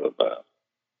something other than that.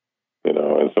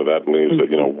 And so that leaves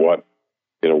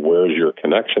where's your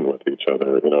connection with each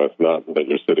other? It's not that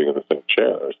you're sitting in the same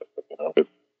chair or something,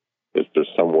 Is there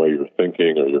some way you're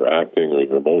thinking or you're acting or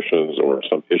your emotions or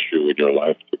some issue in your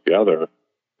life together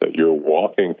that you're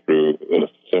walking through in a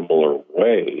similar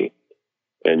way,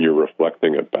 and you're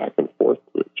reflecting it back and forth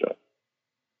to each other?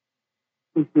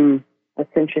 Mm-hmm.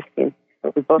 That's interesting.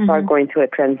 We both are going through a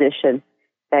transition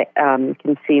that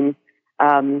can seem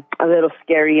a little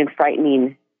scary and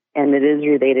frightening, and it is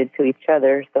related to each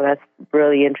other. So that's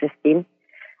really interesting.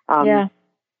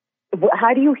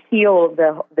 How do you heal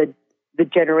the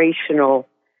generational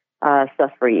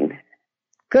suffering?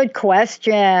 Good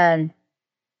question.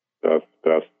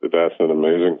 That's an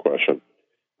amazing question.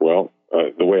 Well,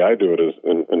 the way I do it is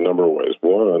in a number of ways.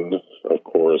 One, of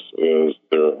course, is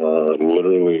there are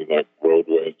literally like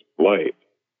roadways of light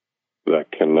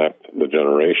that connect the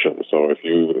generations. So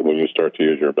when you start to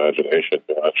use your imagination,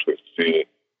 you'll actually see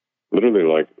literally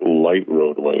like light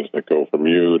roadways that go from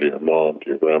you to your mom to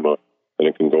your grandma, and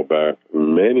it can go back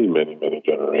many, many, many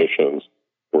generations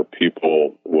where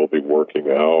people will be working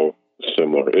out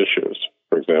similar issues.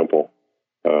 For example,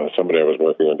 somebody I was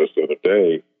working on just the other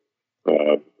day,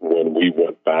 when we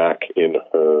went back in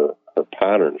her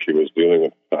pattern, she was dealing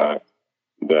with the fact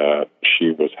that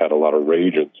she had a lot of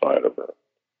rage inside of her.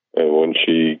 And when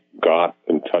she got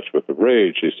in touch with the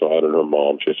rage, she saw it in her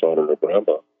mom, she saw it in her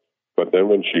grandma. But then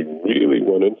when she really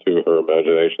went into her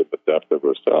imagination, the depth of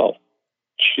herself,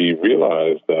 she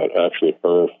realized that actually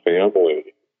her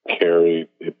family carried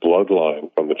a bloodline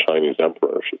from the Chinese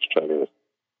emperor. She's Chinese.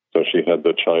 So she had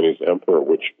the Chinese emperor,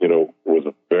 which, was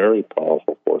a very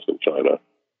powerful force in China.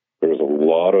 There was a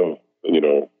lot of,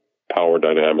 power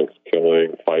dynamics,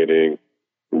 killing, fighting,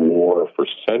 war for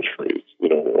centuries,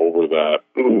 over that,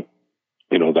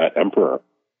 that emperor.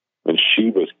 And she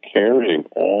was carrying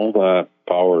all that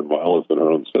power and violence in her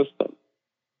own system.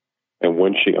 And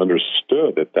when she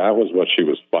understood that that was what she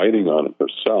was fighting on in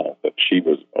herself, that she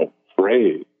was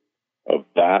afraid of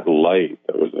that light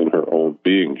that was in her own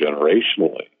being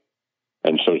generationally,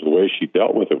 and so the way she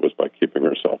dealt with it was by keeping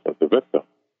herself as the victim.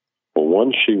 But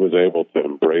once she was able to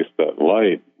embrace that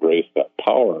light, embrace that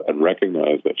power, and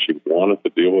recognize that she wanted to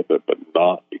deal with it but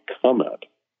not become it,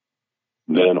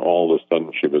 then all of a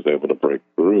sudden she was able to break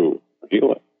through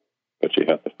healing. But she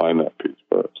had to find that peace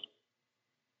first.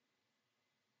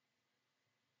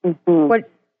 Mm-hmm. What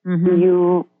do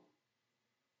you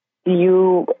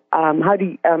how do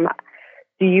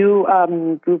you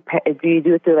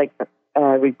do it through like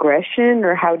regression,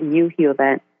 or how do you heal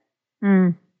that?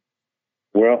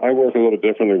 Well, I work a little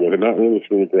differently with it, not really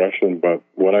through regression, but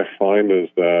what I find is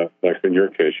that, like in your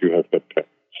case, you have hip pain.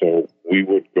 So we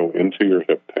would go into your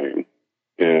hip pain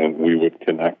and we would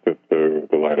connect it to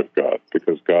the light of God,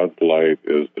 because God's light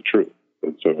is the truth.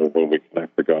 And so when we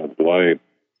connect to God's light,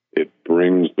 it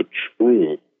brings the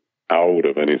truth out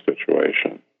of any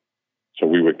situation. So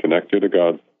we would connect you to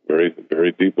God's very,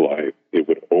 very deep light. It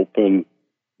would open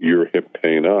your hip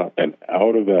pain up, and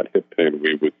out of that hip pain,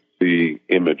 we would see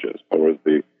images. In other words,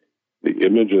 the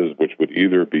images which would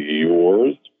either be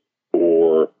yours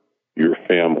or your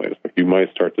family's. You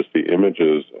might start to see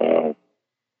images of,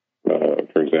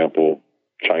 for example,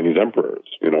 Chinese emperors,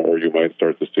 or you might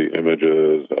start to see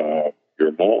images of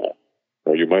your mom,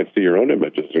 or you might see your own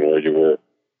images, where you were,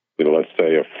 let's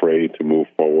say, afraid to move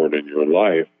forward in your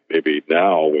life, maybe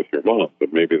now with your mom,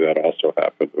 but maybe that also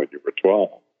happened when you were 12,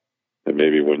 and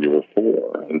maybe when you were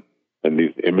 4, and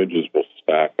these images will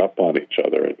stack up on each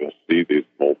other, and you'll see these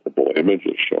multiple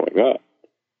images showing up.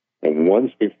 And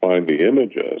once we find the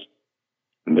images,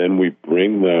 then we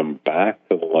bring them back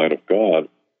to the light of God,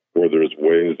 where there's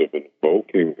ways of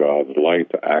invoking God's light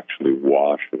to actually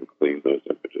wash and clean those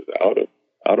images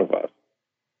out of us.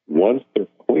 Once they're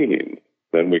cleaned,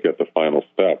 then we get the final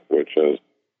step, which is,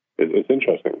 it's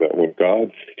interesting that when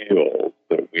God feels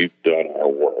that we've done our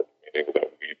work, meaning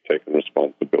that we've taken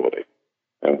responsibility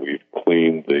and we've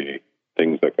cleaned the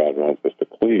things that God wants us to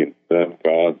clean, then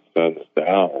God sends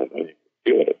down, and you can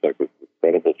feel it, it's like this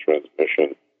incredible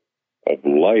transmission of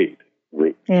light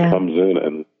comes in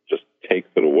and just takes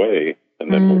it away,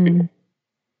 and then we're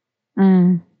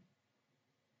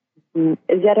healed.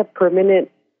 Is that a permanent,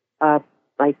 a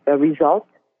result?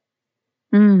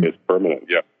 It's permanent,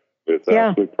 yeah. It's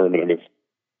absolutely permanent. I mean,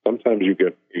 sometimes you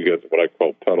get what I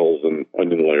call petals and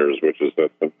onion layers, which is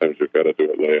that sometimes you've got to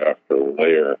do it layer after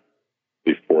layer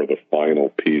before the final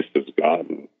piece is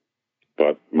gotten.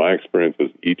 But my experience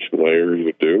is each layer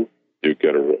you do, you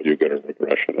get a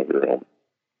regression of your own.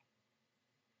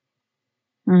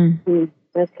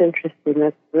 That's interesting.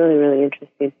 That's really, really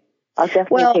interesting. I'll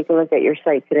definitely take a look at your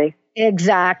site today.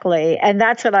 Exactly. And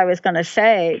that's what I was going to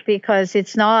say, because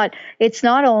it's not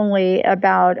only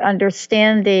about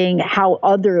understanding how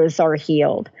others are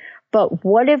healed, but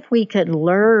what if we could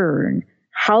learn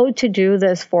how to do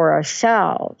this for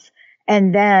ourselves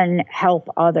and then help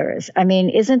others? I mean,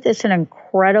 isn't this an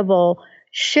incredible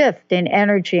shift in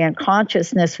energy and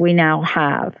consciousness we now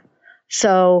have?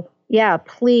 So, yeah,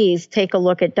 please take a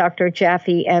look at Dr.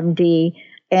 Jaffe, MD,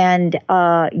 and,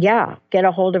 get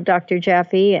a hold of Dr.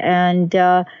 Jaffe and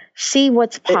see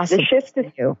what's possible for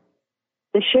you.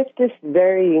 The shift is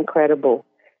very incredible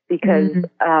because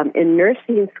in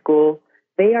nursing school,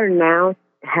 they are now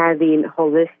having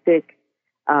holistic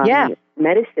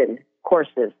medicine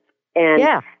courses.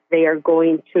 And they are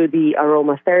going to the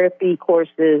aromatherapy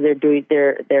courses.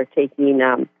 They're taking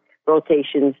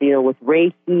rotations, with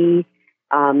Reiki.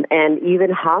 And even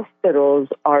hospitals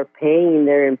are paying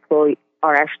their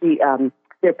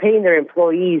they're paying their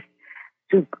employees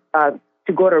to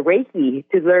go to Reiki,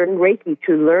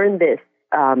 to learn this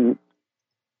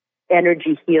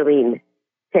energy healing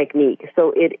technique.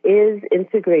 So it is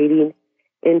integrating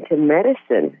into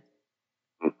medicine.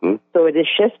 So it is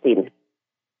shifting.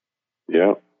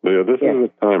 Yeah. This is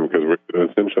the time, because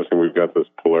it's interesting. We've got this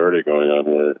polarity going on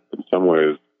where, in some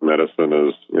ways, medicine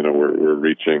is, we're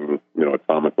reaching,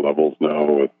 atomic levels now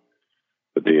with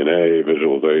the DNA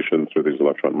visualization through these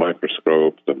electron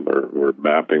microscopes, and we're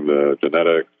mapping the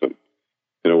genetics, and,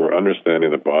 we're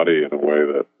understanding the body in a way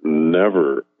that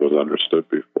never was understood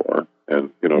before.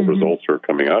 And, results are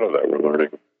coming out of that. We're learning,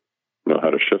 how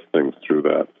to shift things through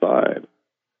that side.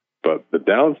 But the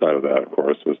downside of that, of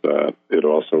course, is that it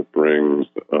also brings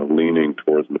a leaning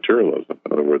towards materialism.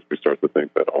 In other words, we start to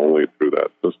think that only through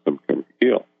that system can we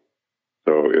heal.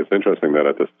 So it's interesting that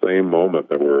at the same moment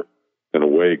that we're, in a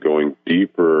way, going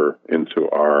deeper into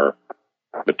our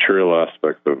material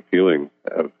aspects of healing,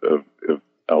 of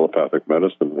allopathic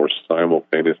medicine, we're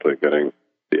simultaneously getting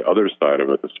the other side of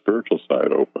it, the spiritual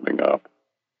side, opening up.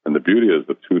 And the beauty is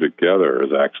the two together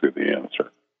is actually the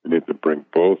answer. We need to bring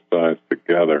both sides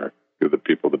together, give the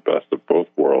people the best of both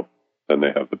worlds, and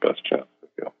they have the best chance to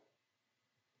heal.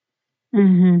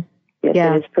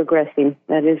 Yes, it is progressing.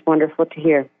 That is wonderful to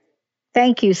hear.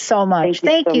 Thank you so much.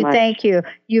 Thank you.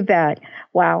 You bet.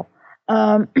 Wow.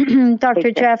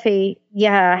 Dr. Jaffe,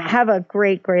 have a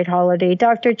great, great holiday.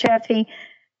 Dr. Jaffe,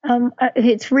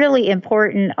 it's really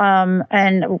important,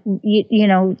 and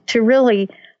to really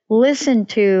listen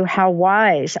to how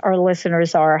wise our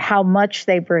listeners are, how much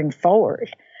they bring forward,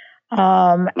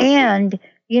 and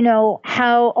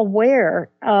how aware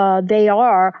they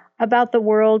are about the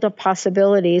world of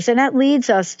possibilities. And that leads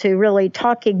us to really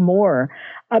talking more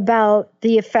about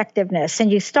the effectiveness. And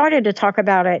you started to talk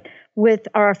about it with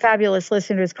our fabulous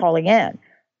listeners calling in.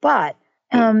 But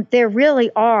there really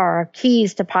are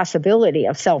keys to possibility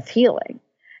of self-healing.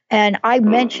 And I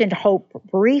mentioned hope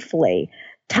briefly.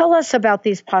 Tell us about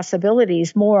these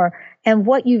possibilities more and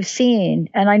what you've seen.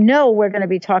 And I know we're going to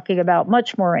be talking about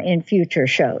much more in future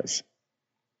shows.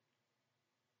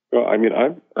 Well, I mean,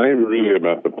 I really am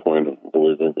at the point of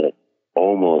believing that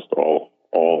almost all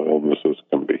illnesses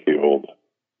can be healed,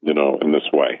 in this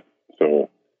way. So,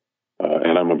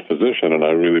 and I'm a physician, and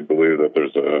I really believe that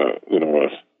there's a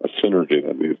synergy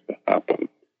that needs to happen.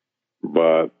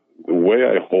 But the way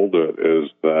I hold it is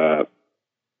that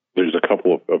there's a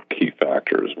couple of key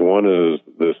factors. One is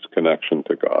this connection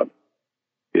to God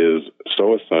is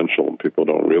so essential, and people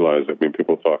don't realize it. I mean,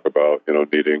 people talk about,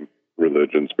 needing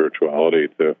religion, spirituality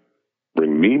to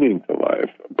bring meaning to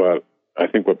life. But I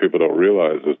think what people don't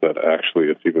realize is that actually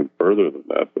it's even further than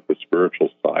that the spiritual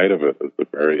side of it is the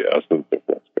very essence of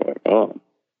what's going on.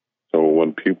 So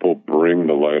when people bring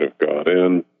the light of God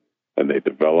in and they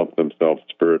develop themselves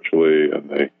spiritually,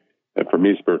 and for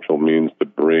me, spiritual means to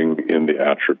bring in the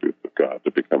attributes of God,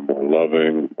 to become more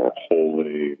loving, more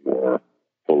holy, more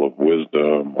full of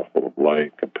wisdom, more full of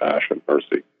light, compassion,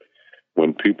 mercy.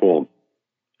 When people,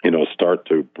 start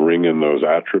to bring in those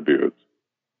attributes,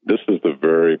 this is the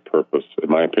very purpose, in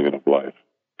my opinion, of life,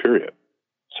 period.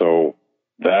 So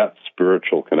that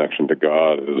spiritual connection to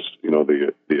God is,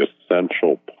 the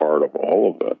essential part of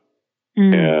all of it.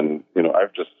 And,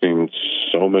 I've just seen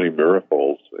so many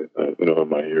miracles, in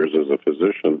my years as a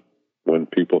physician, when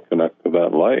people connect to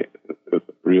that light. It's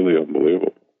really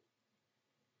unbelievable.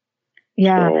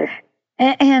 Yeah. So,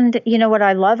 and what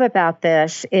I love about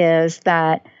this is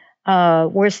that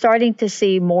we're starting to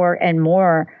see more and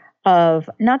more of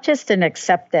not just an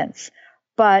acceptance,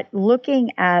 but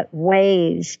looking at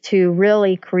ways to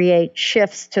really create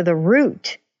shifts to the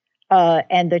root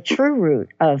and the true root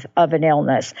of an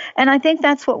illness. And I think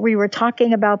that's what we were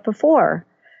talking about before.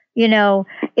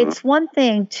 It's one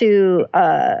thing to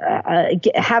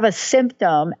have a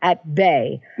symptom at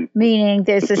bay, meaning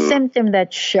there's a symptom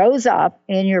that shows up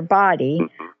in your body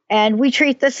and we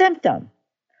treat the symptom.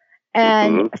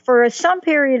 And for some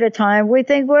period of time, we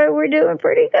think we're doing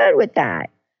pretty good with that.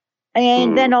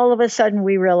 And then all of a sudden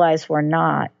we realize we're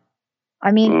not.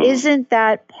 I mean, isn't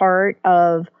that part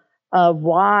of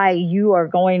why you are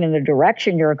going in the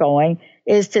direction you're going,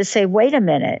 is to say, wait a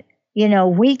minute,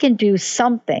 we can do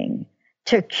something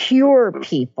to cure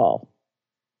people.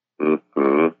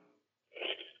 Well,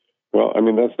 I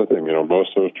mean, that's the thing.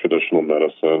 Most of traditional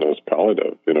medicine is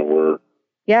palliative.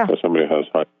 If somebody has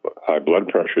high blood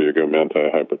pressure, you give them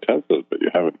antihypertensives, but you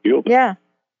haven't healed them. Yeah.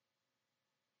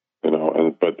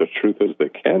 But the truth is they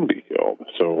can be healed.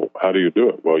 So how do you do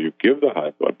it? Well, you give the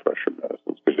high blood pressure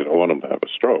medicines because you don't want them to have a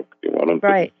stroke. You want them to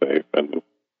be safe. And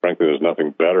frankly, there's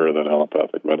nothing better than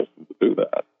allopathic medicine to do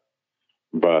that.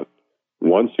 But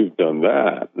once you've done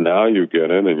that, now you get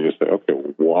in and you say, okay,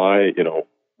 why is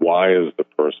the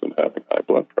person having high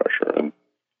blood pressure? And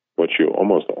what you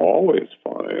almost always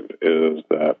find is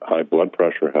that high blood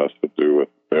pressure has to do with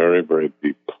very, very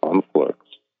deep conflicts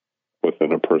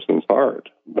within a person's heart,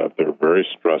 that they're very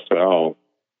stressed out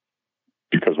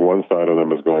because one side of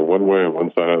them is going one way and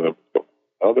one side of them is going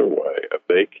the other way, and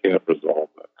they can't resolve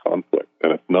that conflict.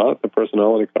 And it's not the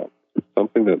personality conflict. It's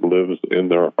something that lives in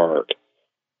their heart,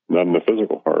 not in the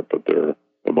physical heart, but their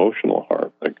emotional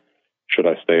heart. Like, should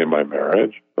I stay in my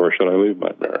marriage or should I leave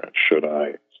my marriage? Should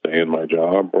I stay in my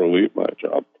job or leave my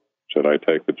job? Should I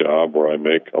take the job where I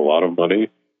make a lot of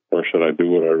money or should I do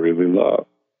what I really love?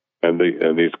 And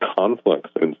these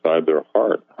conflicts inside their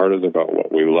heart. Heart is about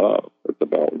what we love. It's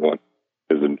about what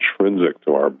is intrinsic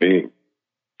to our being.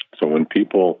 So when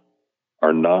people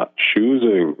are not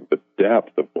choosing the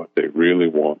depth of what they really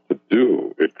want to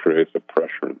do, it creates a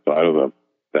pressure inside of them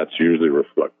that's usually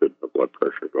reflected in the blood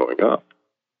pressure going up.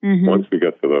 Once we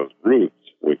get to those roots,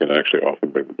 we can actually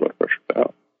often bring the blood pressure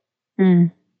down.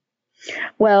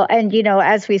 Well, and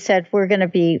as we said, we're going to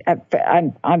be.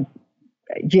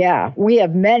 We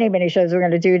have many, many shows we're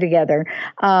going to do together.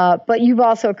 But you've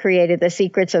also created The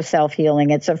Secrets of Self-Healing.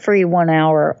 It's a free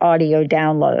 1-hour audio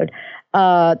download.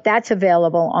 That's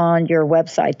available on your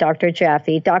website, Dr.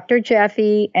 Jaffe,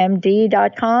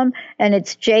 drjaffemd.com, and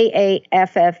it's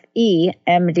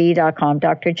JAFFEMD.com,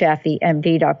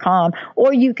 drjaffemd.com,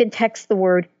 or you can text the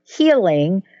word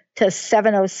healing to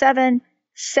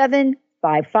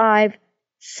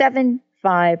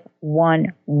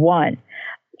 707-755-7511.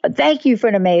 Thank you for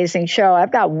an amazing show.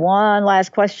 I've got one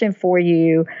last question for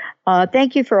you.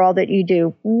 Thank you for all that you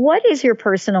do. What is your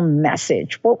personal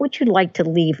message? What would you like to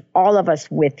leave all of us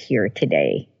with here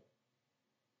today?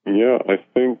 Yeah, I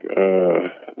think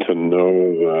to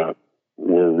know that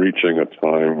we're reaching a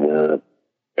time where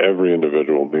every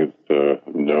individual needs to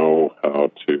know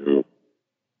how to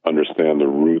understand the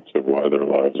roots of why their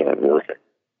lives aren't working,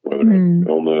 whether it's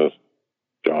illness,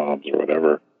 jobs, or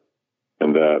whatever.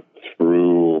 And that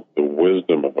through the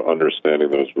wisdom of understanding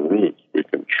those roots, we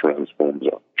can transform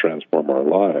our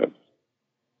lives.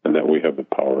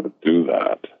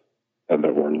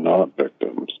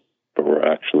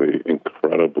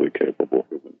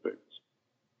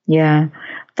 Yeah.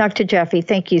 Dr. Jaffe,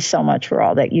 thank you so much for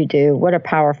all that you do. What a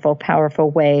powerful, powerful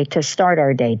way to start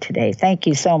our day today. Thank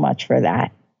you so much for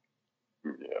that.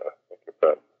 Yeah, thank you,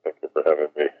 Pat. Thank you for having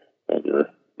me on your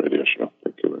radio show.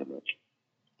 Thank you very much.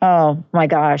 Oh, my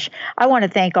gosh. I want to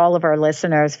thank all of our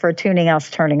listeners for turning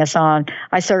us on.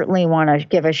 I certainly want to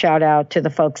give a shout out to the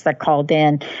folks that called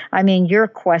in. I mean, your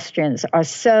questions are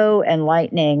so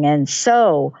enlightening and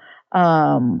so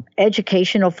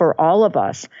educational for all of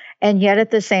us. And yet at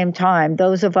the same time,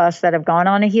 those of us that have gone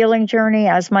on a healing journey,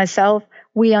 as myself,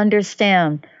 we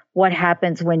understand what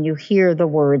happens when you hear the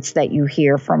words that you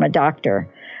hear from a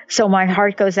doctor. So my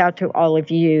heart goes out to all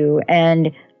of you,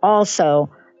 and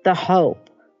also the hope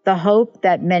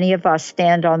that many of us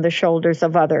stand on the shoulders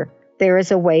of others. There is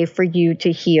a way for you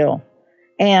to heal.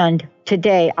 And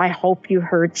today, I hope you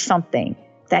heard something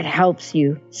that helps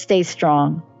you stay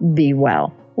strong, be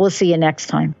well. We'll see you next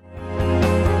time.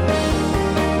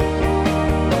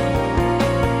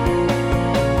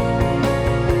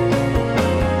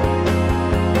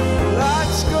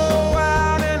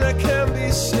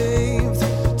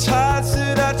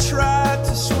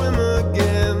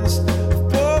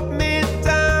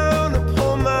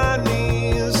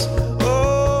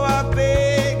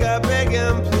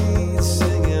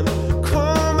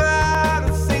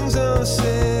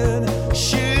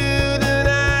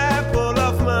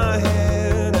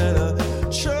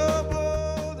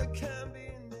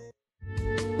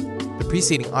 The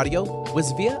preceding audio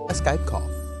was via a Skype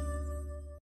call.